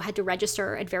who also had to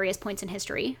register at various points in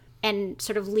history and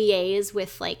sort of liaise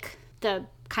with like the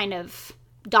kind of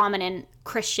dominant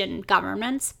Christian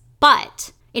governments.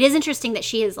 But it is interesting that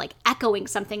she is like echoing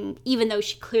something even though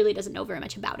she clearly doesn't know very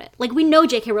much about it. Like we know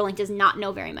J.K. Rowling does not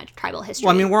know very much tribal history.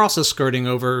 Well, I mean, we're also skirting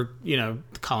over,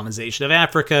 colonization of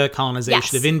Africa,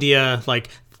 colonization of India, like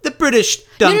the British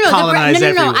done colonize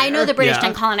everywhere. I know the British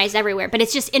done colonized everywhere, but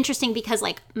it's just interesting because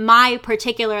like my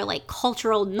particular like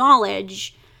cultural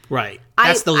knowledge. Right.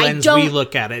 That's the lens we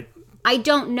look at it. I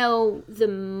don't know the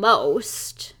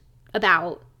most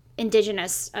about the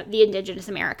indigenous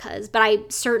Americas, but I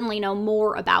certainly know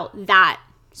more about that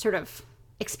sort of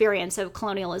experience of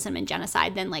colonialism and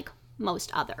genocide than like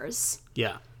most others.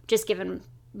 Yeah. Just given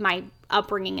my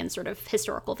upbringing and sort of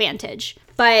historical vantage.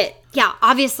 But yeah,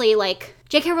 obviously like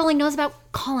J.K. Rowling knows about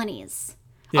colonies.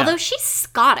 Yeah. Although she's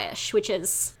Scottish, which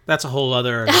is... That's a whole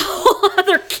other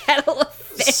kettle of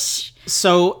fish.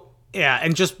 So, yeah,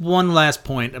 and just one last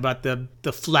point about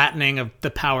the flattening of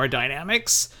the power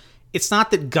dynamics. It's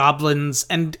not that goblins,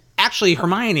 and actually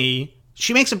Hermione,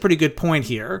 she makes a pretty good point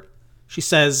here. She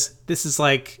says, this is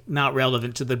like not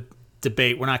relevant to the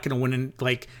debate. We're not going to win in,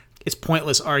 like, it's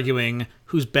pointless arguing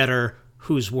who's better,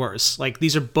 who's worse. Like,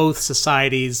 these are both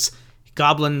societies.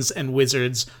 Goblins and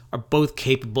wizards are both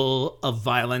capable of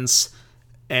violence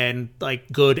and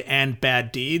like good and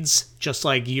bad deeds, just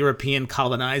like European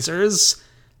colonizers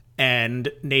and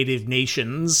native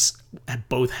nations have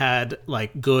both had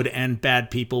like good and bad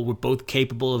people, were both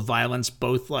capable of violence,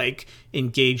 both like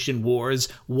engaged in wars.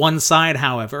 One side,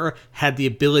 however, had the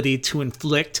ability to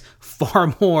inflict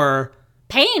far more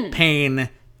pain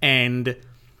and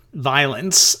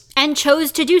violence, and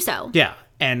chose to do so. Yeah,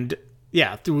 and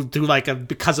yeah, through like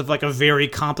because of like a very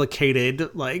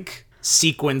complicated like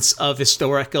sequence of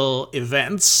historical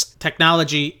events,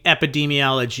 technology,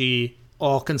 epidemiology,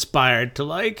 all conspired to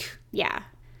like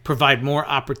provide more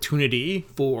opportunity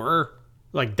for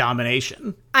like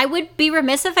domination. I would be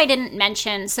remiss if I didn't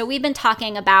mention, so we've been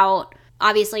talking about,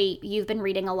 obviously you've been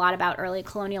reading a lot about early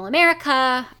colonial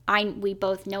America. We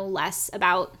both know less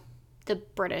about the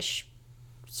British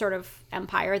sort of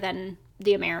empire than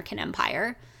the American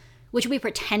empire, which we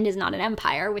pretend is not an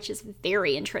empire, which is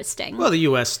very interesting. Well, the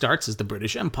U.S. starts as the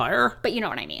British Empire. But you know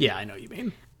what I mean. Yeah, I know what you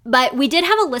mean. But we did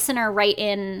have a listener write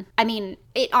in, I mean,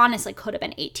 it honestly could have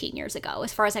been 18 years ago,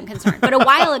 as far as I'm concerned, but a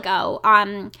while ago,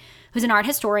 who's an art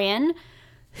historian,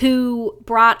 who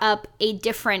brought up a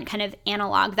different kind of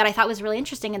analog that I thought was really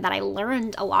interesting and that I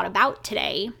learned a lot about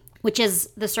today, which is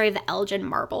the story of the Elgin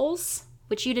marbles,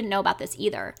 which you didn't know about this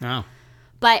either. Oh.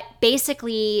 But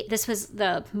basically, this was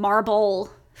the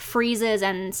marble friezes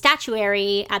and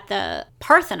statuary at the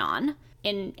Parthenon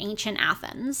in ancient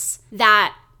Athens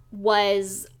that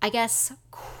was, I guess,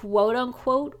 quote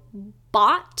unquote,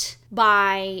 bought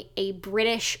by a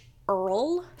British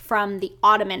earl from the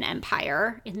Ottoman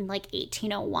Empire in like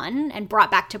 1801 and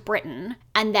brought back to Britain.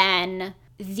 And then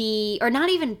or not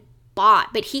even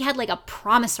bought, but he had like a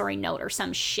promissory note or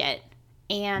some shit.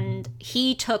 And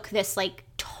he took this like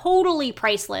totally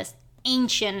priceless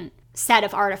ancient set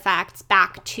of artifacts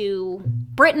back to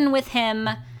Britain with him.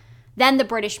 Then the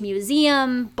British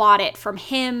Museum bought it from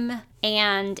him,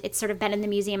 and it's sort of been in the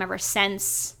museum ever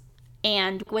since.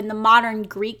 And when the modern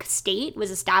Greek state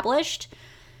was established,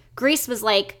 Greece was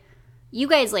like, you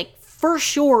guys like for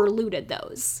sure looted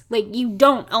those. Like, you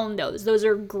don't own those. Those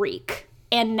are Greek.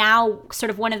 And now sort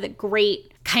of one of the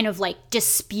great kind of like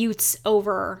disputes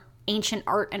over ancient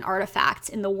art and artifacts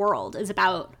in the world is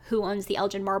about who owns the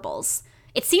Elgin marbles.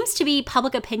 It seems to be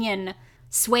public opinion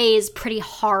sways pretty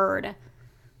hard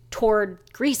toward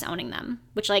Greece owning them,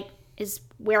 which like is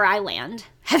where I land,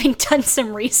 having done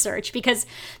some research, because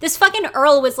this fucking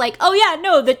earl was like, oh yeah,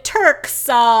 no, the Turks,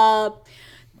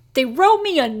 they wrote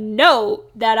me a note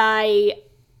that I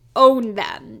own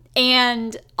them.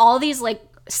 And all these like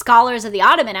scholars of the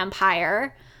Ottoman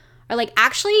Empire are like,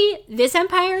 actually, this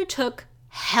empire took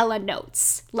hella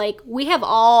notes. Like, we have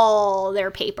all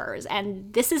their papers,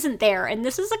 and this isn't there, and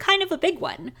this is a kind of a big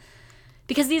one,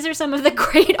 because these are some of the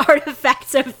great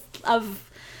artifacts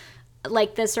of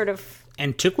like the sort of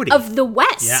antiquity of the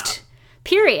West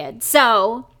period.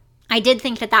 So I did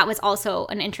think that was also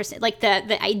an interesting, like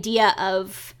the idea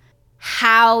of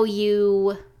how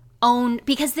you own,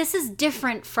 because this is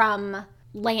different from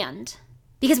land.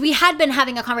 because we had been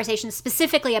having a conversation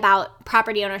specifically about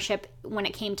property ownership when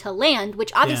it came to land,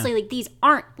 which obviously like these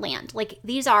aren't land. Like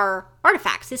these are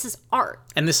artifacts. This is art.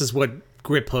 And this is what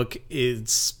Grip Hook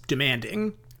is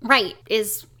demanding. Right.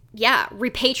 Is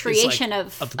repatriation like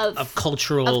of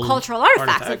cultural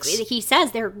artifacts. Like, he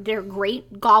says they're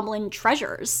great goblin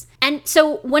treasures. And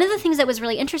so one of the things that was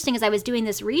really interesting as I was doing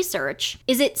this research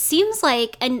is it seems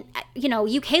like, and you know,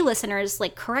 UK listeners,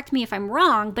 like correct me if I'm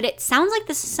wrong, but it sounds like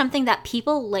this is something that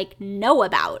people like know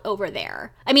about over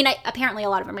there. I mean, apparently a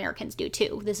lot of Americans do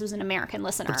too. This was an American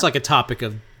listener. It's like a topic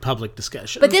of public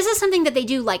discussion. But this is something that they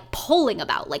do like polling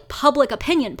about, like public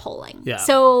opinion polling. Yeah.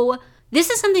 So this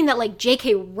is something that like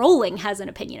J.K. Rowling has an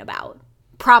opinion about,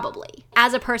 probably.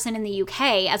 As a person in the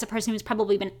UK, as a person who's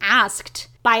probably been asked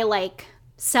by like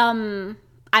some,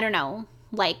 I don't know,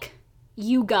 like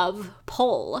YouGov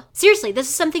poll. Seriously, this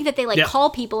is something that they like call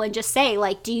people and just say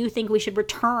like, do you think we should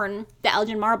return the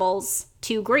Elgin marbles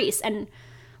to Greece? And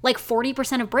like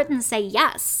 40% of Britons say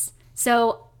yes.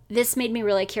 So this made me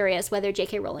really curious whether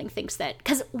J.K. Rowling thinks that,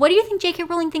 because what do you think J.K.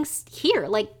 Rowling thinks here?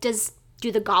 Like,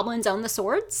 do the goblins own the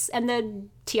swords and the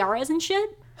tiaras and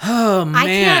shit? Oh,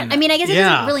 man. I guess it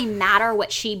doesn't really matter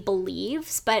what she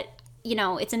believes, but, you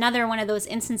know, it's another one of those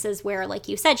instances where, like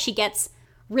you said, she gets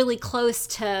really close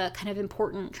to kind of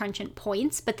important, trenchant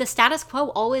points, but the status quo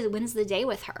always wins the day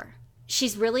with her.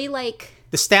 She's really, like,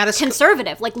 the status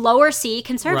conservative, like lower C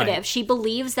conservative. Right. She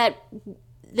believes that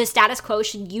the status quo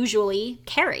should usually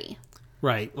carry.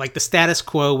 Right. Like, the status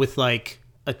quo with, like,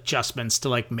 adjustments to,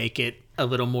 like, make it a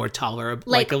little more tolerable,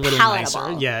 like a little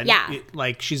palatable. nicer. Yeah.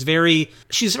 Like she's very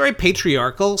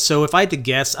patriarchal. So if I had to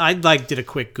guess, I like did a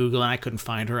quick Google and I couldn't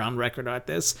find her on record at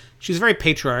this. She's very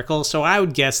patriarchal. So I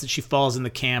would guess that she falls in the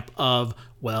camp of,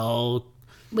 well,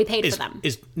 we paid for them.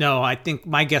 No, I think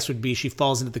my guess would be she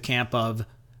falls into the camp of,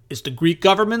 is the Greek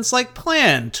government's like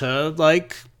plan to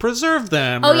like preserve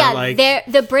them? Oh or, yeah, like,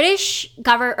 the British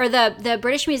government or the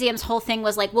British Museum's whole thing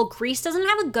was like, well, Greece doesn't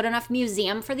have a good enough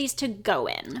museum for these to go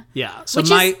in. Yeah, so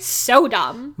which is so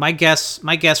dumb. My guess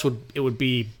would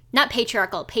be not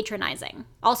patriarchal, patronizing.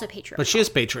 Also patriarchal. But she is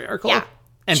patriarchal. Yeah,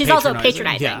 and she's also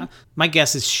patronizing. Yeah, my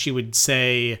guess is she would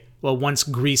say, well, once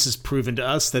Greece has proven to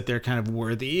us that they're kind of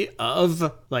worthy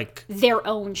of, like, their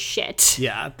own shit.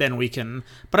 Yeah, then we can...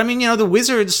 But, I mean, you know, the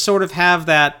wizards sort of have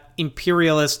that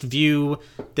imperialist view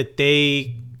that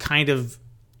they kind of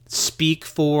speak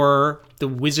for the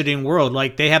wizarding world.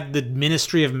 Like, they have the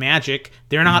Ministry of Magic.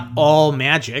 They're not all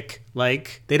magic.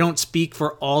 Like, they don't speak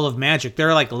for all of magic. There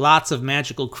are, like, lots of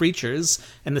magical creatures.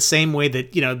 In the same way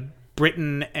that, you know,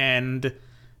 Britain and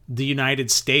the United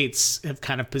States have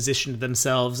kind of positioned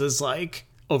themselves as like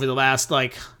over the last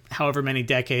like however many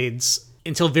decades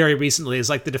until very recently as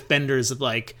like the defenders of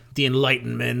like the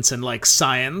Enlightenment and like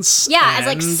science. Yeah, as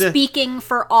like speaking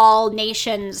for all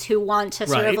nations who want to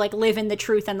sort of like live in the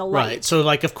truth and the light. Right. So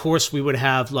like of course we would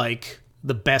have like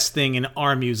the best thing in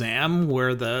our museum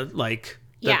where like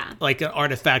an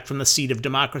artifact from the seat of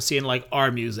democracy in like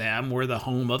our museum where the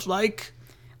home of like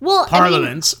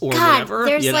parliaments or whatever.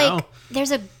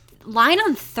 There's a line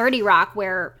on 30 Rock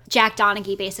where Jack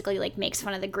Donaghy basically like makes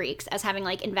fun of the Greeks as having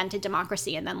like invented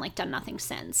democracy and then like done nothing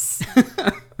since.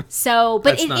 So,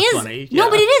 but That's it not is funny. No, Yeah.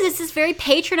 but it is. It's this very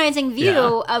patronizing view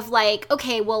of like,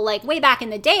 okay, well, like way back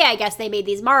in the day, I guess they made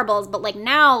these marbles, but like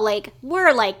now, like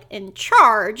we're like in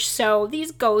charge, so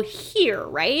these go here,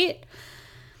 right?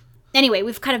 Anyway,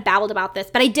 we've kind of babbled about this,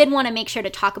 but I did want to make sure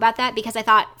to talk about that because I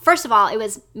thought, first of all, it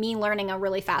was me learning a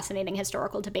really fascinating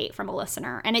historical debate from a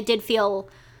listener, and it did feel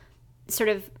sort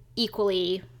of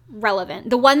equally relevant.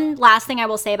 The one last thing I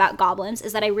will say about goblins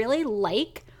is that I really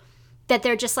like that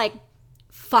they're just like,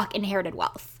 fuck inherited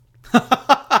wealth.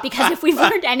 Because if we've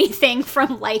learned anything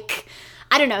from like,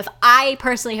 I don't know, if I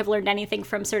personally have learned anything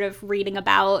from sort of reading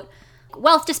about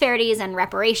wealth disparities and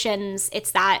reparations,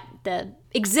 it's that the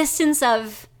existence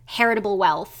of heritable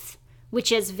wealth,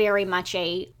 which is very much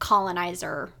a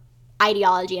colonizer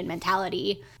ideology and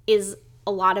mentality, is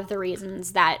a lot of the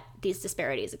reasons that these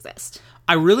disparities exist.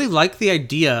 I really like the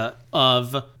idea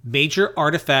of major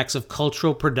artifacts of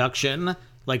cultural production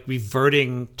like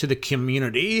reverting to the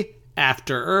community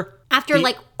after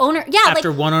one owner.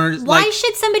 Why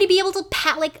should somebody be able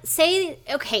to say,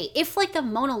 okay, if like the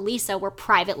Mona Lisa were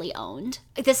privately owned,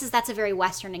 that's a very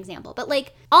Western example, but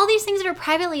like all these things that are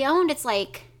privately owned, it's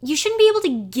like you shouldn't be able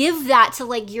to give that to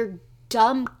like your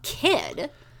dumb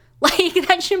kid. Like,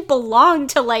 that shouldn't belong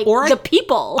to, like, the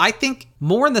people. I think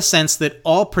more in the sense that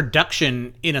all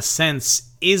production, in a sense,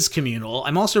 is communal.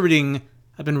 I've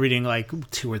been reading,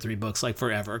 like, 2 or 3 books, like,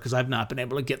 forever, because I've not been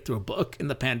able to get through a book in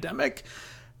the pandemic.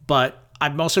 But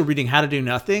I'm also reading How to Do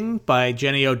Nothing by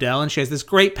Jenny Odell, and she has this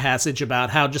great passage about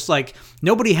how just like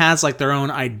nobody has like their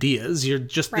own ideas. You're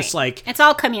just this like it's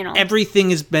all communal.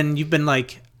 Everything has been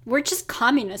we're just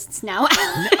communists now.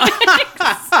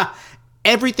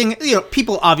 Everything,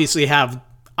 people obviously have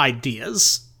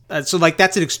ideas. So like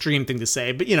that's an extreme thing to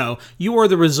say, but you are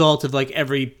the result of like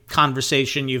every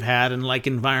conversation you've had and like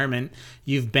environment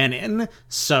you've been in.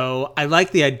 So I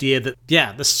like the idea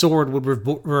that the sword would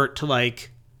revert to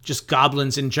like just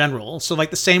goblins in general. So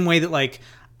like the same way that like,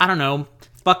 I don't know,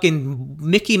 fucking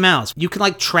Mickey Mouse. You can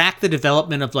like track the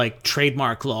development of like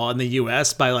trademark law in the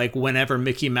US by like whenever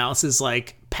Mickey Mouse's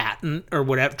like patent or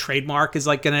whatever trademark is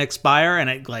like going to expire, and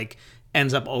it like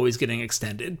ends up always getting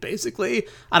extended, basically.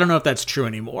 I don't know if that's true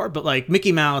anymore, but like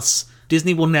Mickey Mouse,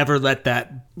 Disney will never let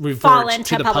that revert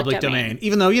to the public domain.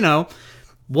 Even though,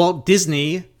 Walt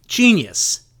Disney,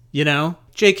 genius,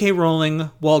 J.K.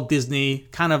 Rowling, Walt Disney,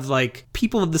 kind of like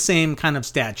people of the same kind of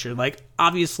stature. Like,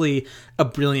 obviously a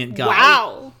brilliant guy.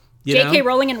 Wow. J.K.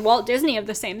 Rowling and Walt Disney of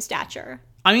the same stature.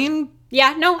 I mean...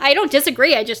 Yeah, no, I don't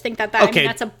disagree. I just think that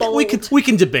that's a bold... We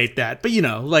can debate that, but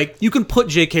like you can put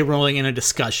J.K. Rowling in a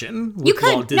discussion with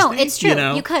Walt Disney. No, it's true.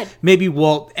 You could. Maybe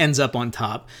Walt ends up on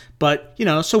top, but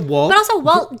so Walt... But also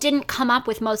Walt didn't come up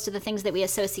with most of the things that we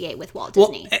associate with Walt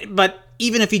Disney. But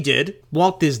even if he did,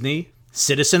 Walt Disney,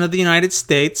 citizen of the United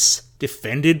States,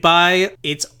 defended by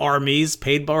its armies,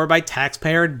 paid for by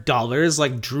taxpayer dollars,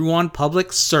 like drew on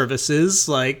public services,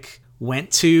 like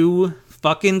went to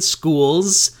fucking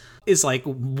schools... is like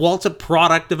Walt's a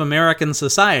product of American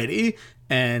society,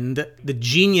 and the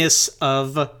genius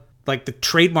of like the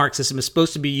trademark system is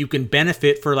supposed to be you can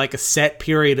benefit for like a set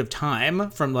period of time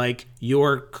from like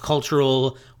your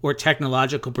cultural or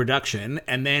technological production,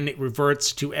 and then it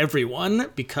reverts to everyone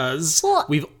because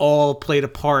we've all played a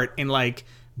part in like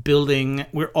building,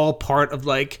 we're all part of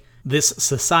like this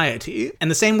society.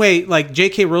 And the same way, like,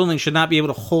 J.K. Rowling should not be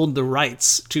able to hold the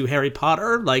rights to Harry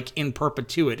Potter, like, in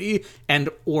perpetuity and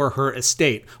or her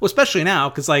estate. Well, especially now,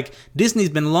 because, like, Disney's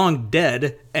been long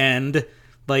dead, and,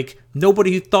 like,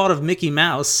 nobody who thought of Mickey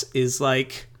Mouse is,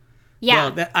 like... Yeah.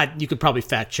 Well, you could probably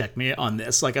fact check me on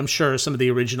this. Like, I'm sure some of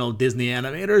the original Disney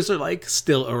animators are, like,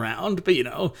 still around.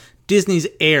 But, Disney's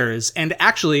heirs. And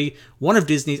actually, one of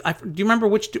Disney's... do you remember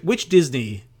which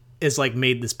Disney... is like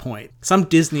made this point? Some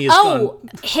Disney is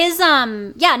his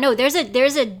there's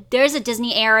a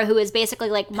Disney heir who is basically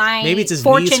like my maybe it's his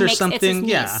fortune niece or makes, something. It's his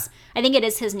niece. Yeah, I think it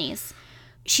is his niece.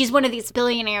 She's one of these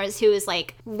billionaires who is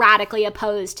like radically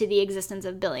opposed to the existence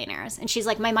of billionaires, and she's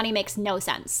like, my money makes no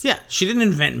sense. Yeah, she didn't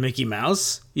invent Mickey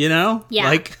Mouse, Yeah,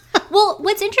 like. Well,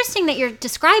 what's interesting that you're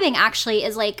describing actually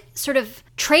is like sort of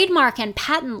trademark and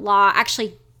patent law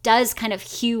actually does kind of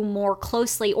hew more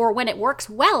closely, or when it works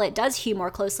well, it does hew more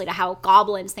closely to how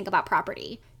goblins think about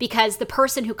property. Because the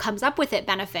person who comes up with it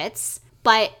benefits,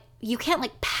 but you can't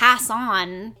like pass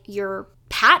on your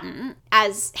patent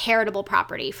as heritable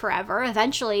property forever.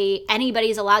 Eventually,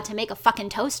 anybody's allowed to make a fucking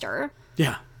toaster.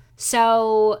 Yeah.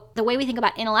 So the way we think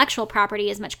about intellectual property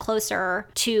is much closer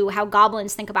to how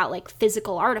goblins think about like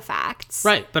physical artifacts.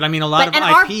 Right. But I mean, a lot of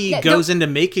IP goes into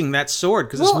making that sword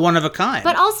because it's one of a kind.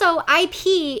 But also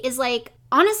IP is like,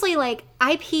 honestly, like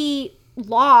IP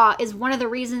law is one of the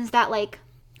reasons that like,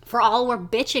 for all we're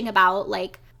bitching about,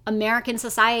 like American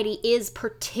society has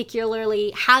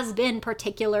been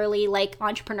particularly like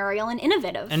entrepreneurial and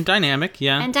innovative. And dynamic,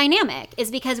 yeah. And dynamic is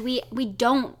because we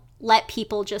don't let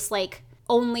people just like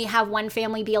only have one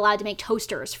family be allowed to make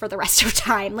toasters for the rest of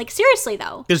time. Like, seriously,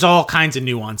 though. There's all kinds of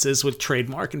nuances with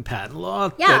trademark and patent law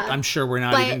that I'm sure we're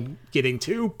not even getting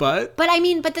to, but... But, I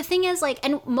mean, the thing is, like,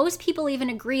 and most people even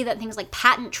agree that things like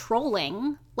patent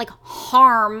trolling, like,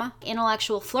 harm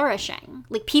intellectual flourishing.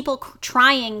 Like, people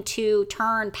trying to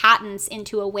turn patents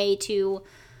into a way to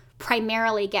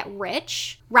primarily get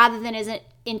rich, rather than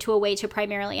into a way to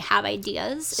primarily have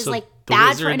ideas, is, like,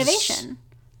 bad for innovation.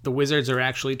 The wizards are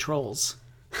actually trolls.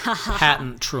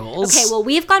 Patent trolls. Okay, well,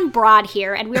 we've gone broad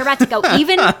here, and we're about to go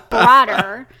even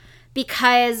broader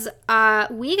because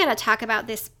we got to talk about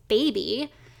this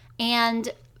baby. And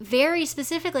very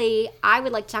specifically, I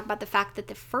would like to talk about the fact that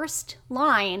the first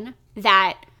line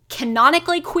that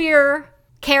canonically queer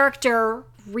character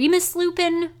Remus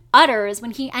Lupin utters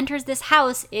when he enters this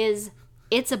house is,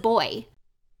 "It's a boy."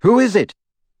 "Who is it?"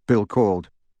 Bill called.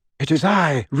 "It is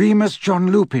I, Remus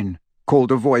John Lupin,"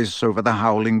 called a voice over the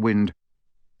howling wind.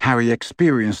 Harry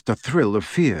experienced a thrill of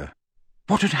fear.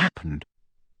 What had happened?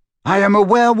 "I am a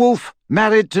werewolf,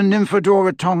 married to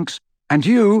Nymphadora Tonks, and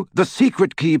you, the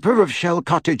secret keeper of Shell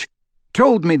Cottage,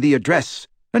 told me the address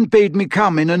and bade me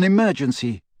come in an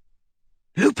emergency."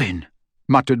 "Lupin,"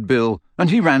 muttered Bill,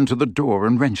 and he ran to the door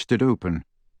and wrenched it open.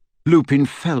 Lupin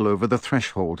fell over the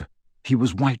threshold. He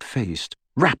was white-faced,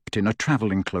 wrapped in a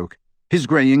travelling cloak, his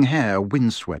greying hair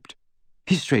windswept.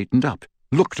 He straightened up,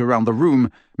 looked around the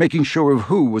room, making sure of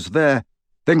who was there,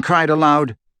 then cried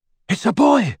aloud, "It's a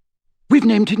boy! We've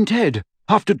named him Ted,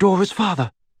 after Dora's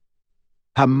father."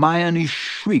 Hermione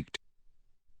shrieked.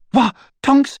 "What?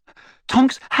 Tonks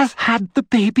has had the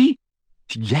baby?"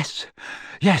 Yes,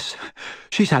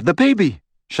 she's had the baby,"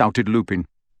 shouted Lupin.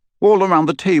 All around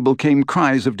the table came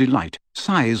cries of delight,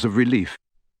 sighs of relief.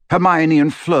 Hermione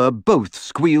and Fleur both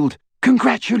squealed,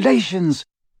 "Congratulations!"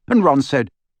 and Ron said,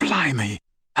 "Blimey,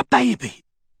 a baby!"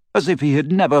 as if he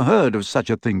had never heard of such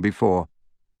a thing before.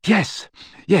 Yes,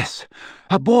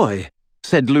 a boy,"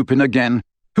 said Lupin again,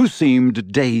 who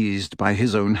seemed dazed by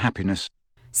his own happiness.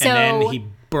 And then he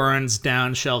burns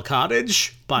down Shell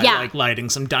Cottage by lighting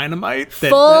some dynamite.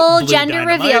 Full gender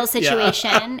reveal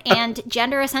situation. And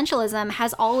gender essentialism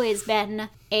has always been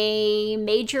a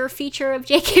major feature of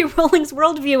J.K. Rowling's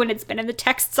worldview, and it's been in the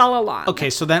texts all along. Okay,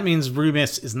 so that means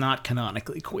Remus is not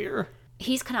canonically queer.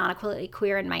 He's canonically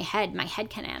queer in my head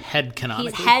canon. Head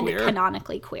canonically He's head queer.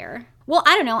 canonically queer. Well,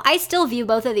 I don't know. I still view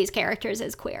both of these characters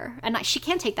as queer, and she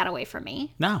can't take that away from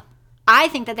me. No. I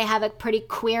think that they have a pretty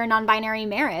queer non-binary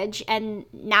marriage, and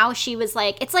now she was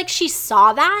like, it's like she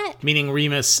saw that. Meaning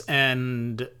Remus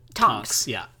and Tonks.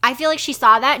 Yeah. I feel like she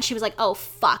saw that and she was like, oh,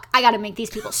 fuck, I gotta make these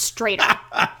people straighter.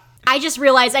 I just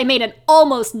realized I made an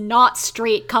almost not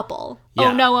straight couple. Yeah.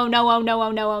 Oh no, oh no, oh no,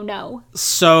 oh no, oh no.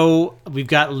 So we've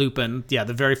got Lupin. Yeah,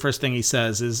 the very first thing he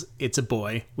says is, "It's a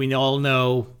boy." We all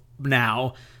know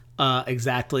now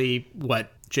exactly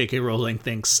what J.K. Rowling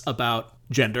thinks about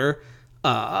gender.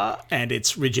 And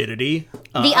its rigidity.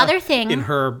 The other thing in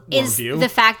her is worldview. The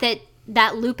fact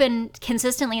that Lupin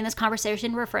consistently in this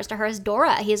conversation refers to her as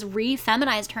Dora. He has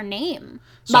re-feminized her name.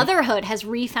 Motherhood has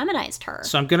re-feminized her.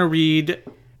 So I'm gonna read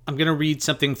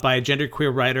something by a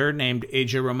genderqueer writer named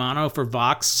AJ Romano for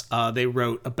Vox. They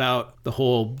wrote about the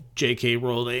whole J.K.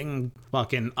 Rowling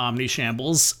fucking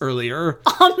omnishambles earlier.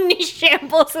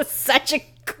 Omnishambles is such a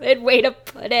good way to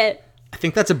put it. I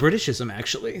think that's a Britishism,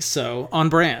 actually, so on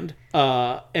brand.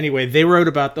 Anyway, they wrote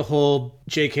about the whole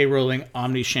J.K. Rowling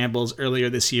omnishambles earlier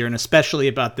this year, and especially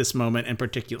about this moment in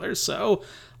particular. So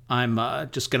I'm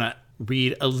just going to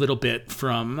read a little bit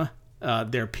from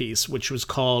their piece, which was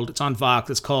called, it's on Vox,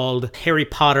 it's called Harry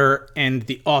Potter and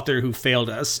the Author Who Failed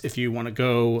Us, if you want to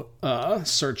go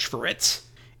search for it.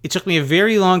 It took me a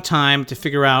very long time to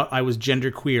figure out I was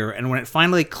genderqueer, and when it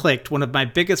finally clicked, one of my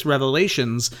biggest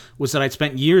revelations was that I'd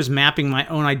spent years mapping my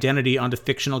own identity onto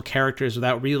fictional characters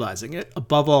without realizing it,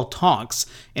 above all Tonks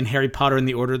in Harry Potter and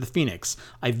the Order of the Phoenix.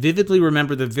 I vividly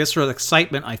remember the visceral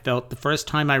excitement I felt the first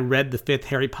time I read the 5th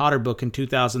Harry Potter book in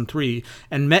 2003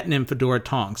 and met Nymphadora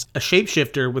Tonks, a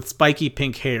shapeshifter with spiky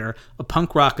pink hair, a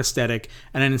punk rock aesthetic,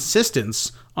 and an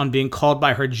insistence on being called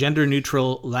by her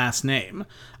gender-neutral last name.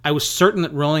 I was certain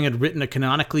that Rowling had written a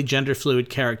canonically gender-fluid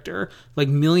character. Like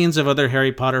millions of other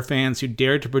Harry Potter fans who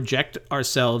dared to project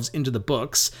ourselves into the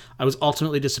books, I was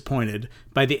ultimately disappointed.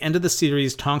 By the end of the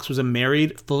series, Tonks was a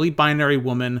married, fully binary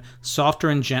woman, softer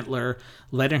and gentler,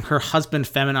 letting her husband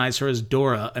feminize her as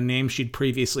Dora, a name she'd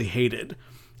previously hated.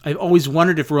 I've always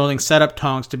wondered if Rowling set up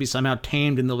Tonks to be somehow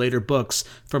tamed in the later books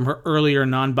from her earlier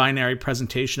non-binary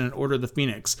presentation in Order of the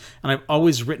Phoenix, and I've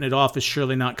always written it off as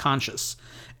surely not conscious.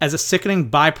 As a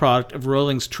sickening byproduct of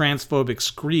Rowling's transphobic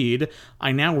screed,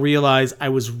 I now realize I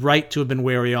was right to have been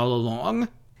wary all along.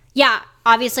 Yeah,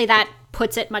 obviously that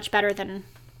puts it much better than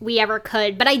we ever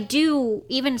could, but I do,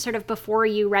 even sort of before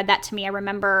you read that to me, I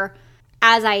remember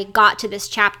as I got to this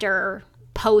chapter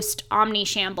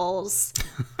post-Omnishambles,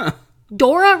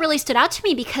 Dora really stood out to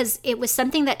me because it was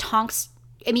something that Tonks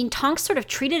sort of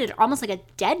treated it almost like a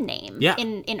dead name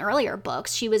in earlier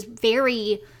books. She was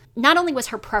not only was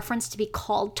her preference to be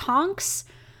called Tonks,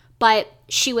 but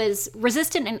she was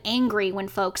resistant and angry when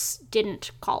folks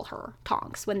didn't call her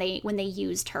Tonks, when they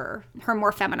used her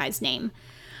more feminized name.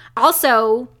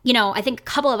 Also, I think a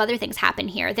couple of other things happen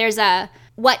here. There's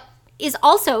what is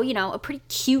also, a pretty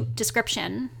cute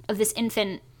description of this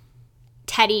infant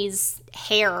Teddy's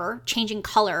hair changing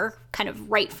color kind of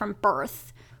right from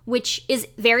birth, which is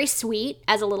very sweet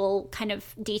as a little kind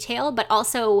of detail, but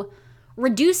also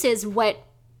reduces what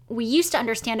we used to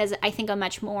understand as, I think, a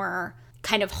much more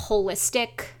kind of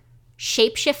holistic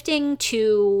shape-shifting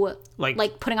to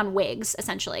like putting on wigs,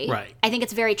 essentially. Right. I think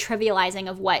it's very trivializing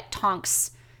of what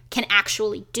Tonks can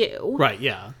actually do. Right,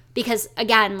 yeah. Because,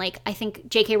 again, I think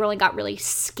J.K. Rowling got really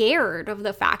scared of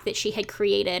the fact that she had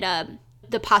created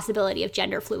the possibility of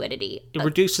gender fluidity. It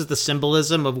reduces the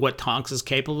symbolism of what Tonks is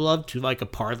capable of to a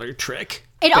parlor trick.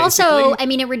 It also, basically. I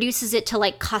mean, it reduces it to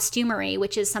like costumery,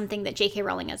 which is something that J.K.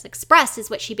 Rowling has expressed is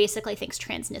what she basically thinks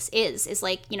transness is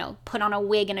like, you know, put on a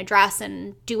wig and a dress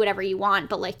and do whatever you want,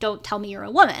 but like, don't tell me you're a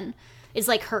woman, is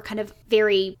like her kind of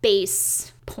very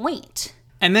base point.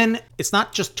 And then it's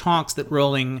not just Tonks that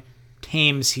Rowling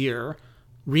tames here.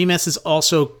 Remus is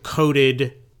also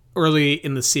coded early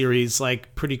in the series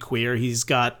like pretty queer.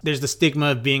 There's the stigma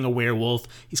of being a werewolf.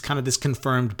 He's kind of this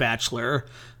confirmed bachelor.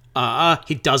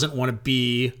 He doesn't want to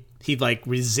be, he like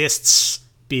resists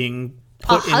being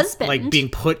put being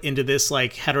put into this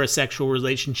like heterosexual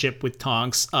relationship with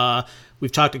Tonks.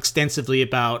 We've talked extensively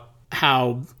about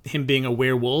how him being a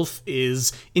werewolf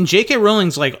is, in J.K.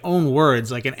 Rowling's like own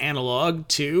words, like an analog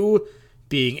to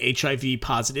being HIV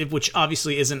positive, which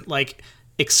obviously isn't like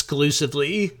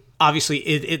exclusively,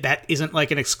 that isn't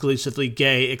like an exclusively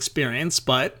gay experience,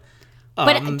 but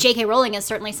J.K. Rowling is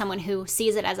certainly someone who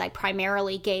sees it as a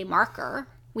primarily gay marker.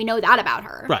 We know that about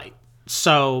her. Right.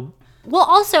 So... Well,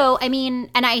 also, I mean,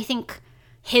 and I think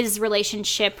his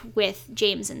relationship with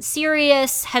James and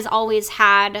Sirius has always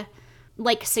had,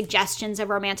 like, suggestions of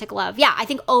romantic love. Yeah, I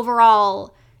think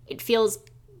overall it feels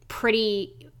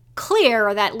pretty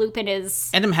clear that Lupin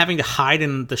is... And him having to hide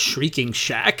in the Shrieking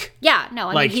Shack. Yeah, no,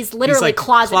 I like, mean, he's literally like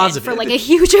closeted for, like, a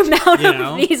huge amount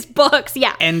of these books.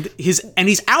 Yeah. And he's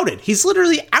outed. He's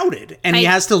literally outed. And he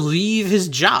has to leave his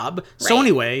job. Right. So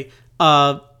anyway,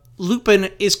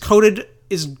 Lupin is coded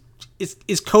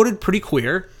pretty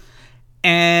queer.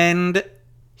 And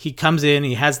he comes in,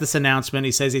 he has this announcement,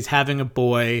 he says he's having a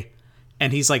boy,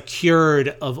 and he's, like, cured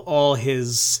of all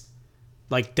his,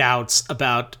 like, doubts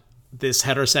about this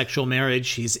heterosexual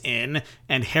marriage he's in,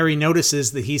 and Harry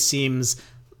notices that he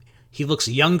looks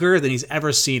younger than he's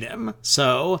ever seen him.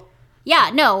 So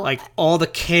yeah, no, like all the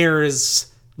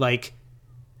cares, like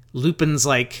Lupin's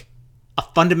like a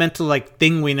fundamental like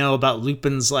thing we know about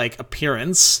Lupin's like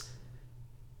appearance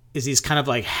is he's kind of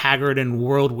like haggard and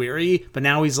world weary, but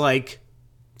now he's like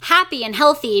happy and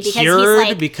healthy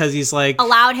because he's like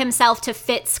allowed himself to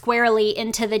fit squarely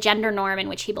into the gender norm in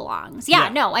which he belongs. Yeah.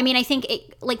 No, I mean, I think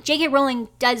like J.K. Rowling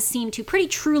does seem to pretty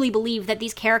truly believe that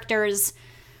these characters,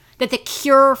 that the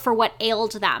cure for what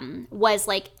ailed them was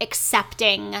like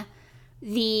accepting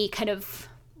the kind of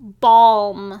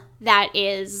balm that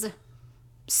is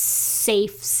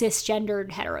safe cisgendered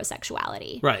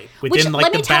heterosexuality. Right. Within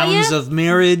like the bounds of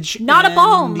marriage. Not a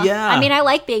balm. Yeah. I mean, I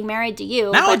like being married to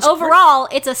you, but overall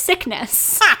it's a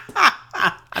sickness.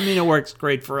 I mean, it works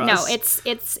great for us. No, it's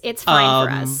fine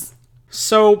for us.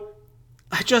 So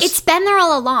it's been there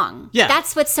all along. Yeah.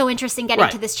 That's what's so interesting getting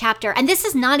to this chapter. And this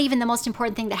is not even the most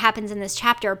important thing that happens in this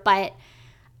chapter,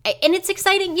 and it's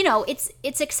exciting, you know,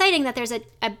 it's exciting that there's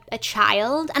a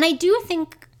child. And I don't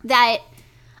think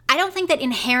that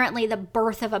inherently the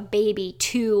birth of a baby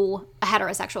to a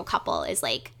heterosexual couple is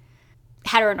like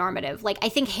heteronormative. Like, I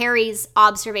think Harry's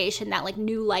observation that like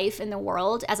new life in the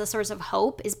world as a source of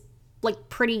hope is like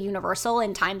pretty universal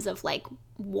in times of like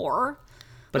war.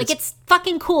 But like it's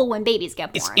fucking cool when babies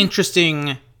get born. It's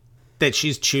interesting that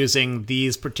she's choosing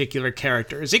these particular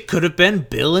characters. It could have been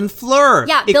Bill and Fleur.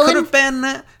 Yeah, it could have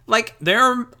been like there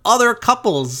are other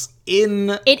couples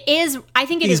in I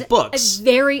think it is books. A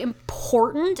very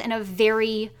important and a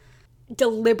very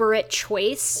deliberate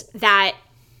choice that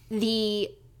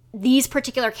these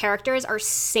particular characters are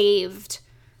saved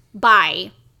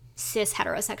by cis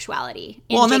heterosexuality.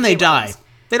 Well, and then they die.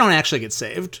 They don't actually get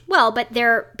saved. Well, but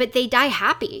they die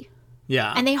happy.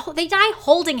 Yeah. And they die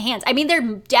holding hands. I mean, their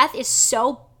death is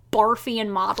so barfy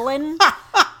and maudlin.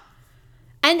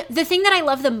 And the thing that I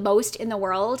love the most in the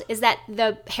world is that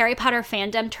the Harry Potter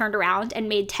fandom turned around and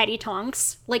made Teddy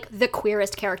Tonks like the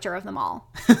queerest character of them all.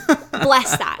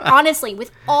 Bless that. Honestly,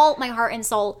 with all my heart and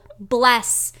soul,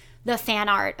 bless the fan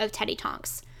art of Teddy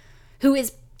Tonks, who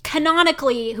is head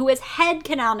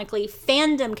canonically,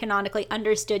 fandom canonically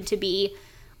understood to be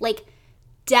like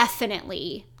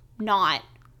definitely not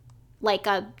like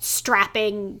a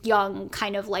strapping young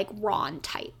kind of like Ron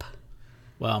type.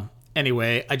 Well,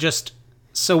 anyway,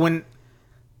 so when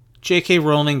J.K.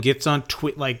 Rowling gets on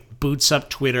boots up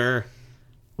Twitter,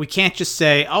 we can't just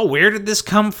say, "Oh, where did this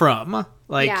come from?"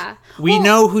 Like, we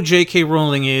know who J.K.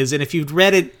 Rowling is, and if you've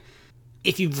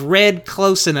read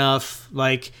close enough,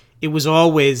 like it was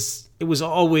always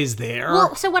there.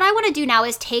 Well, so what I want to do now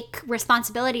is take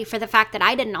responsibility for the fact that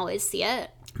I didn't always see it.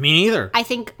 Me neither. I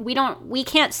think we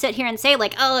can't sit here and say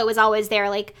like, "Oh, it was always there."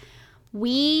 Like,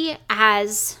 we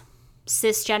as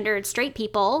cisgendered straight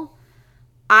people,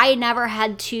 I never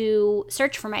had to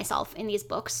search for myself in these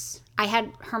books.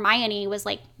 Hermione was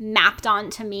like mapped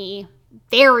onto me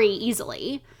very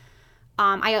easily.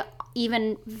 I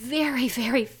even very,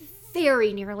 very,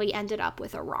 very nearly ended up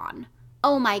with a Ron.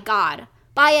 Oh my God.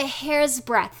 By a hair's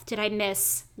breadth did I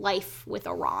miss life with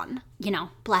a Ron. You know,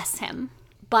 bless him.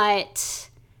 But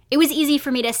it was easy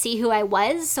for me to see who I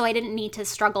was, so I didn't need to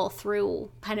struggle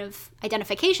through kind of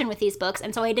identification with these books.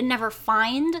 And so I didn't ever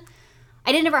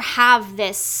have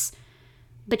this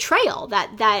betrayal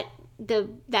that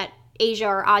Asia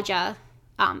or Aja,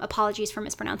 apologies for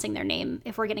mispronouncing their name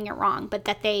if we're getting it wrong, but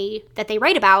that they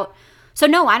write about. So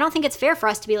no, I don't think it's fair for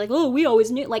us to be like, oh, we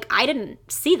always knew. Like, I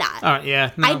didn't see that.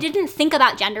 Yeah. No. I didn't think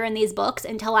about gender in these books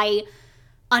until I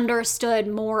understood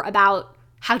more about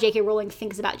how J.K. Rowling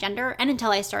thinks about gender, and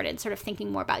until I started sort of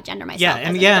thinking more about gender myself. Yeah,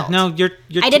 and yeah, no, you're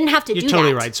I didn't have to do that. You're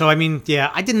totally right. So I mean, yeah,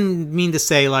 I didn't mean to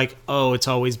say like, oh, it's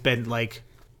always been like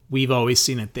we've always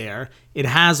seen it there. It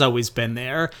has always been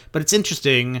there, but it's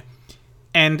interesting,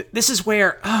 and this is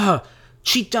where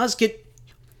she does get.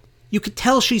 You could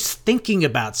tell she's thinking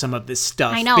about some of this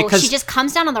stuff. I know, because she just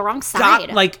comes down on the wrong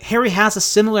side. Like, Harry has a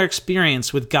similar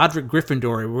experience with Godric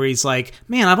Gryffindor, where he's like,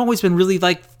 man, I've always been really,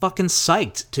 like, fucking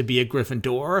psyched to be a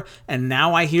Gryffindor, and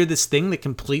now I hear this thing that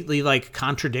completely, like,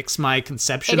 contradicts my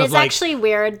conception of, like, actually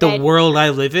weird the world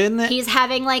I live in. He's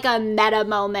having, like, a meta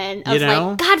moment of,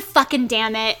 like, God fucking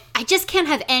damn it, I just can't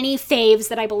have any faves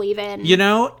that I believe in. You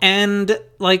know, and,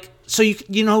 like... So,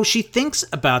 you know, she thinks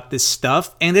about this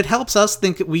stuff, and it helps us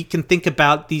think that we can think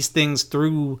about these things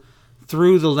through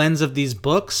the lens of these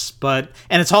books. And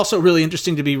it's also really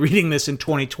interesting to be reading this in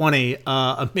 2020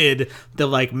 amid the,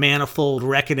 like, manifold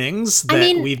reckonings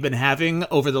that we've been having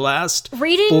over the last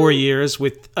 4 years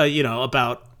with, you know,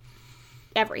 about...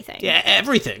 everything. Yeah,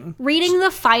 everything. Reading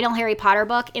the final Harry Potter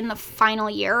book in the final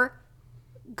year,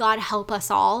 God help us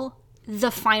all,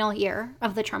 the final year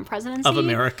of the Trump presidency. Of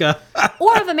America.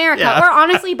 Or of America. Yeah. Or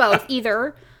honestly both,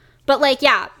 either. But like,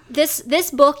 yeah,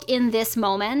 this book in this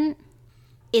moment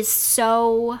is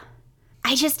so...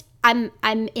 I'm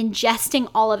ingesting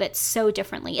all of it so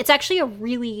differently. It's actually a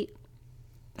really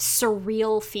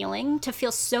surreal feeling to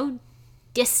feel so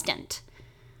distant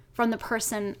from the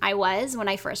person I was when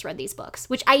I first read these books,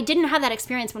 which I didn't have that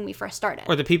experience when we first started.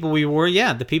 Or the people we were,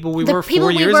 the people we were 4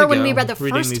 years ago when we read the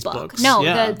first book. Books. No,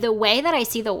 yeah. the way that I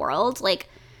see the world, like,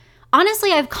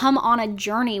 honestly, I've come on a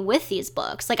journey with these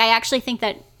books. Like, I actually think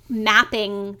that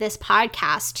mapping this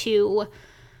podcast to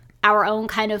our own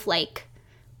kind of, like,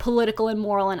 political and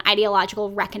moral and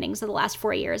ideological reckonings of the last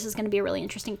 4 years is going to be a really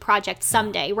interesting project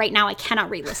someday. Right now, I cannot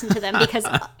re-listen to them because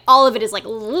all of it is like,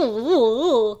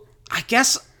 ooh. I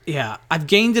guess... Yeah, I've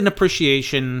gained an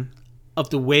appreciation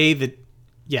of the way that,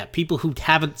 people who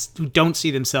don't see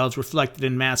themselves reflected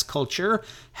in mass culture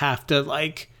have to,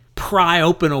 like, pry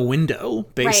open a window,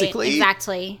 basically. Right,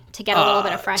 exactly, to get a little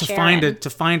bit of fresh air. To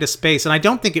find a space. And I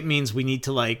don't think it means we need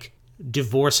to, like,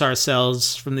 divorce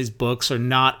ourselves from these books or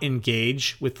not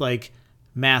engage with, like,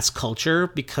 mass culture,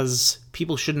 because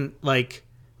people shouldn't, like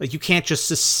you can't just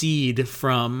secede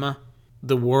from...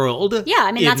 the world. Yeah,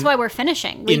 I mean, that's why we're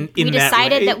finishing. We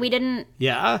decided that we didn't...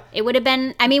 Yeah. It would have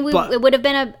been... I mean, it would have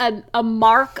been a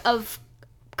mark of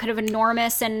kind of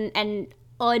enormous and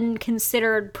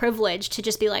unconsidered privilege to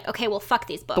just be like, okay, well, fuck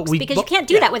these books. Because you can't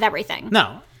do that with everything.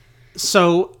 No.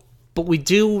 So, but we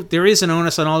do... There is an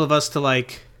onus on all of us to,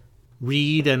 like,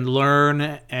 read and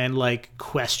learn and, like,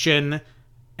 question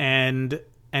and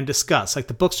discuss. Like,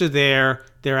 the books are there.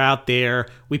 They're out there.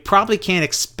 We probably can't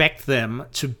expect them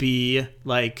to be,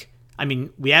 like... I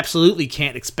mean, we absolutely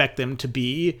can't expect them to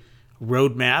be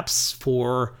roadmaps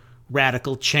for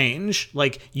radical change.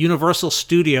 Like, Universal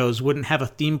Studios wouldn't have a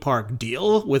theme park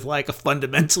deal with, like, a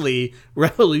fundamentally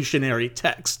revolutionary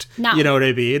text. No. You know what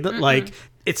I mean? Mm-mm. Like,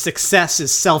 its success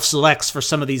is self-selects for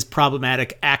some of these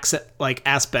problematic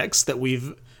aspects that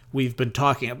we've been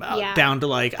talking about, down to,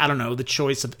 like, I don't know, the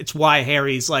choice of... It's why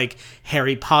Harry's, like,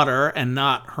 Harry Potter and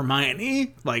not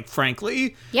Hermione, like,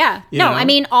 frankly. Yeah. You know? I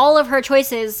mean, all of her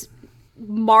choices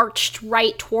marched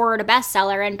right toward a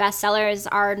bestseller, and bestsellers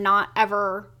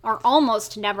are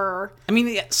almost never... I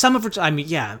mean, some of her... I mean,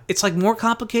 yeah, it's, like, more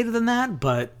complicated than that,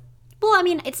 but... Well, I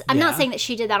mean, I'm not saying that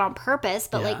she did that on purpose,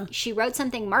 but, like, she wrote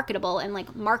something marketable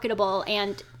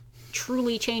and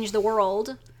truly changed the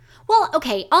world... Well,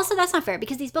 okay, also that's not fair,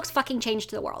 because these books fucking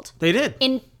changed the world. They did.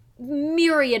 In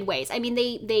myriad ways. I mean,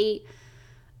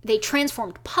 they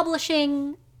transformed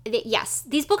publishing. Yes,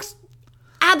 these books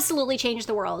absolutely changed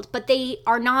the world, but they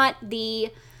are not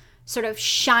the sort of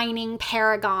shining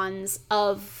paragons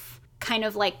of kind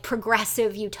of like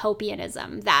progressive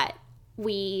utopianism that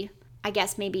we, I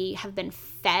guess, maybe have been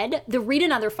fed. The read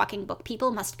another fucking book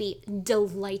people must be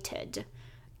delighted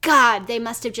God, they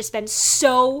must have just been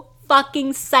so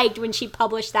fucking psyched when she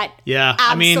published that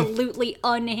absolutely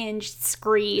unhinged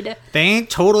screed. They ain't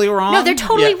totally wrong. No, they're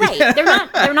totally right.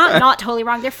 They're not totally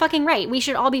wrong. They're fucking right. We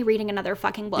should all be reading another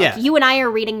fucking book. Yeah. You and I are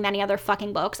reading many other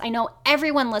fucking books. I know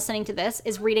everyone listening to this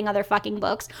is reading other fucking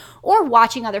books or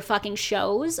watching other fucking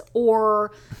shows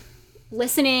or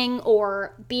listening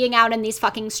or being out in these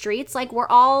fucking streets. Like, we're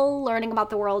all learning about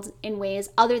the world in ways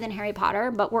other than Harry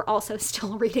Potter, but we're also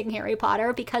still reading Harry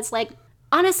Potter because, like,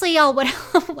 honestly, y'all, what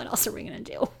else are we gonna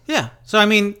do? Yeah. So, I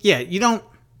mean, yeah, you don't,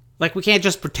 like, we can't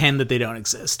just pretend that they don't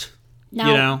exist. No.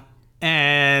 You know?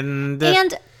 And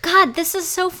God, this is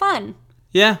so fun.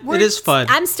 Yeah, it is fun.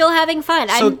 I'm still having fun.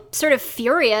 I'm sort of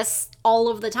furious all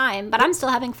of the time, but I'm still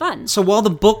having fun. So while the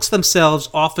books themselves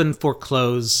often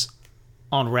foreclose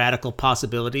on radical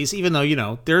possibilities, even though, you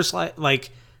know, there's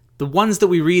like the ones that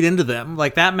we read into them,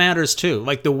 like, that matters too.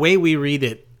 Like, the way we read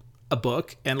it, a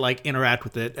book, and like interact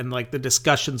with it, and like the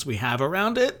discussions we have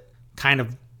around it kind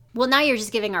of Well, now you're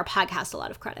just giving our podcast a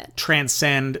lot of credit.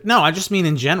 transcend. No, I just mean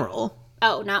in general.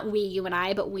 Oh, not we, you and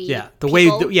I, but we. Yeah, the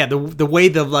people. way the way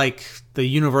the like the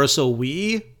universal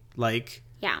we, like,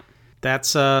 Yeah.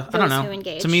 that's I don't Those know. who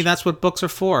engage. To me, that's what books are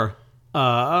for.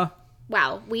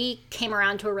 Wow, we came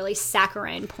around to a really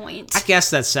saccharine point. I guess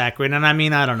that's saccharine, and I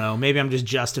mean, I don't know. Maybe I'm just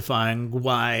justifying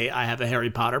why I have a Harry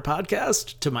Potter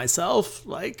podcast to myself.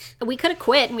 Like, We could have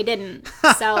quit and we didn't.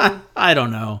 So I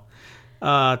don't know.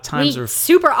 Times we are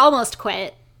super almost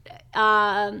quit.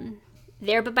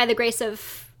 There, but by the grace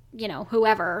of, you know,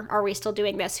 whoever, are we still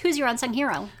doing this? Who's your unsung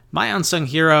hero? My unsung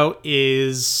hero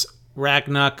is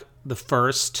Ragnarok the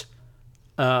First,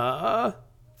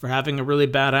 for having a really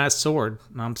badass sword.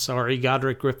 I'm sorry,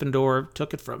 Godric Gryffindor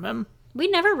took it from him. We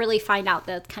never really find out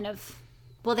the kind of.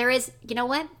 Well, there is. You know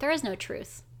what? There is no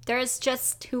truth. There is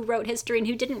just who wrote history and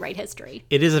who didn't write history.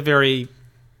 It is a very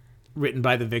written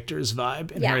by the victors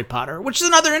vibe in Yeah. Harry Potter, which is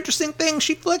another interesting thing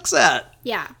she flicks at.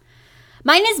 Yeah.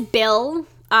 Mine is Bill.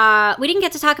 We didn't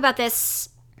get to talk about this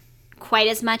quite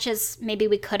as much as maybe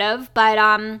we could have,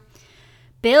 but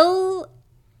Bill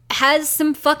has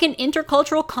some fucking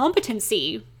intercultural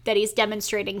competency that he's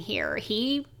demonstrating here.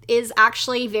 He is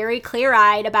actually very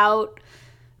clear-eyed about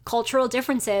cultural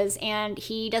differences, and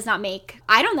he does not make,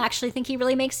 I don't actually think he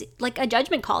really makes like a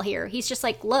judgment call here. He's just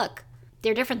like, look,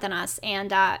 they're different than us,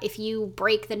 and if you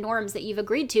break the norms that you've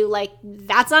agreed to, like,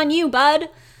 that's on you, bud.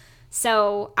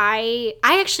 So I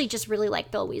actually just really like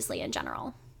Bill Weasley in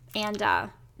general. And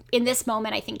in this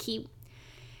moment, I think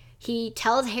he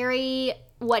tells Harry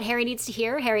what Harry needs to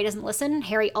hear. Harry doesn't listen.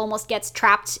 Harry almost gets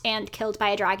trapped and killed by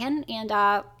a dragon.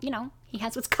 And, you know, he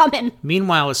has what's coming.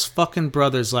 Meanwhile, his fucking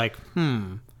brother's like,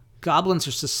 goblins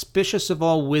are suspicious of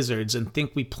all wizards and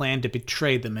think we plan to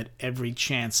betray them at every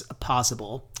chance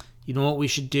possible. You know what we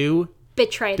should do?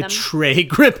 Betray them. Betray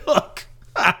Griphook.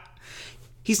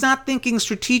 He's not thinking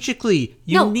strategically.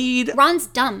 You need Ron's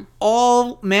dumb.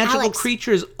 all magical Alex,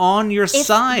 creatures on your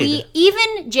side.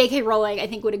 Even J.K. Rowling, I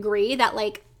think, would agree that,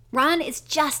 like, Ron is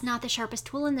just not the sharpest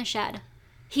tool in the shed.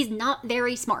 He's not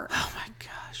very smart. Oh my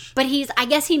gosh. But I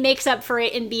guess he makes up for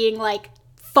it in being, like,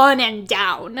 fun and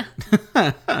down.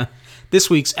 This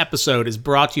week's episode is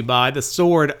brought to you by the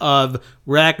Sword of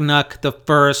Ragnarok the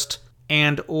First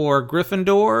and or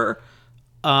Gryffindor.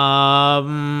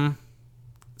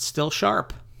 Still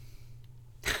sharp.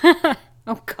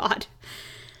 Oh, God.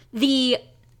 The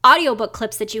audiobook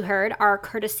clips that you heard are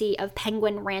courtesy of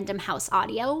Penguin Random House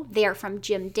Audio. They are from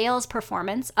Jim Dale's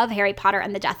performance of Harry Potter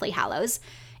and the Deathly Hallows.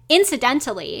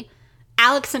 Incidentally,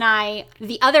 Alex and I,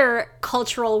 the other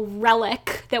cultural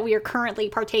relic that we are currently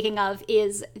partaking of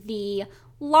is the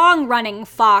long-running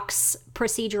Fox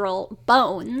procedural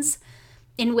Bones,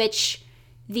 in which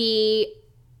the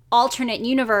alternate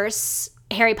universe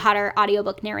Harry Potter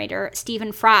audiobook narrator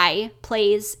Stephen Fry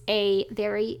plays a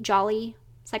very jolly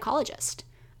psychologist.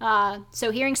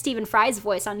 So hearing Stephen Fry's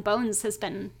voice on Bones has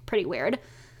been pretty weird.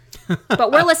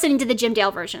 But we're listening to the Jim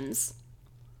Dale versions.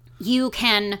 You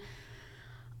can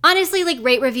honestly, like,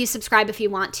 rate, review, subscribe if you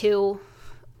want to.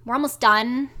 We're almost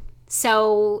done.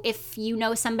 So if you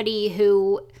know somebody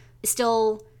who is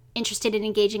still interested in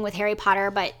engaging with Harry Potter,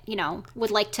 but, you know,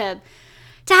 would like to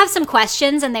have some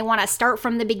questions and they want to start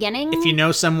from the beginning. If you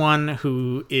know someone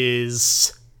who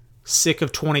is sick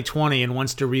of 2020 and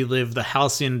wants to relive the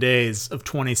halcyon days of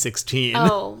 2016.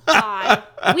 Oh, God.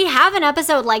 We have an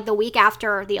episode like the week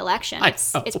after the election.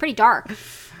 It's pretty dark.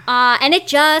 And it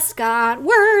just got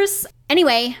worse.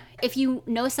 Anyway, if you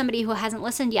know somebody who hasn't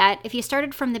listened yet, if you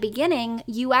started from the beginning,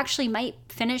 you actually might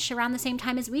finish around the same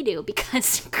time as we do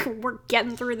because we're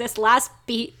getting through this last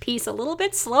piece a little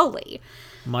bit slowly.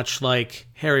 Much like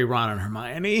Harry, Ron, and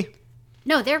Hermione.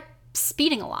 No, they're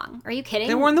speeding along. Are you kidding?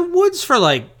 They were in the woods for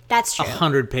like That's true.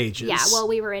 100 pages. Yeah, well,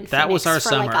 we were in That Phoenix was our for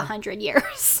summer. like 100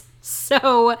 years.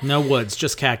 So No woods,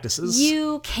 just cactuses.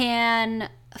 you can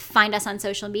find us on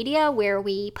social media where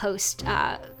we post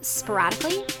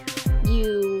sporadically.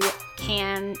 You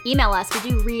can email us.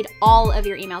 We do read all of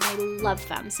your emails. We love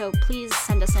them. So please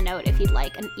send us a note if you'd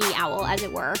like, an e-owl, as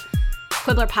it were.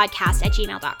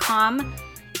 quibblerpodcast@gmail.com.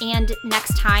 And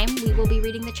next time, we will be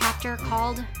reading the chapter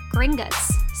called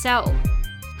Gringotts. So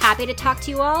happy to talk to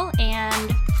you all,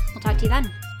 and we'll talk to you then.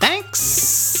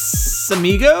 Thanks,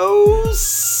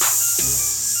 amigos.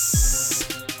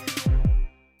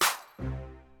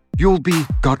 You'll be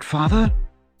godfather?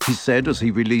 He said as he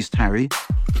released Harry.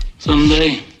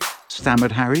 Someday,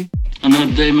 Stammered Harry. and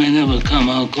that day may never come,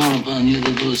 I'll call upon you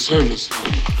to do a service for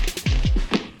me.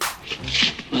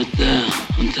 But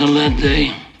until that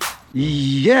day,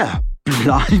 Yeah,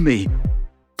 blimey.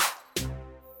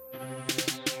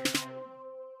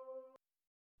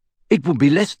 It would be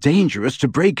less dangerous to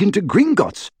break into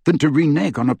Gringotts than to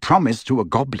renege on a promise to a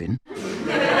goblin.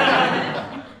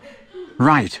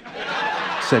 Right,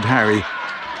 said Harry,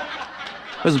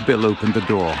 as Bill opened the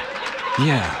door.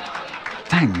 Yeah,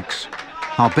 thanks.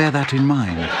 I'll bear that in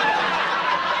mind.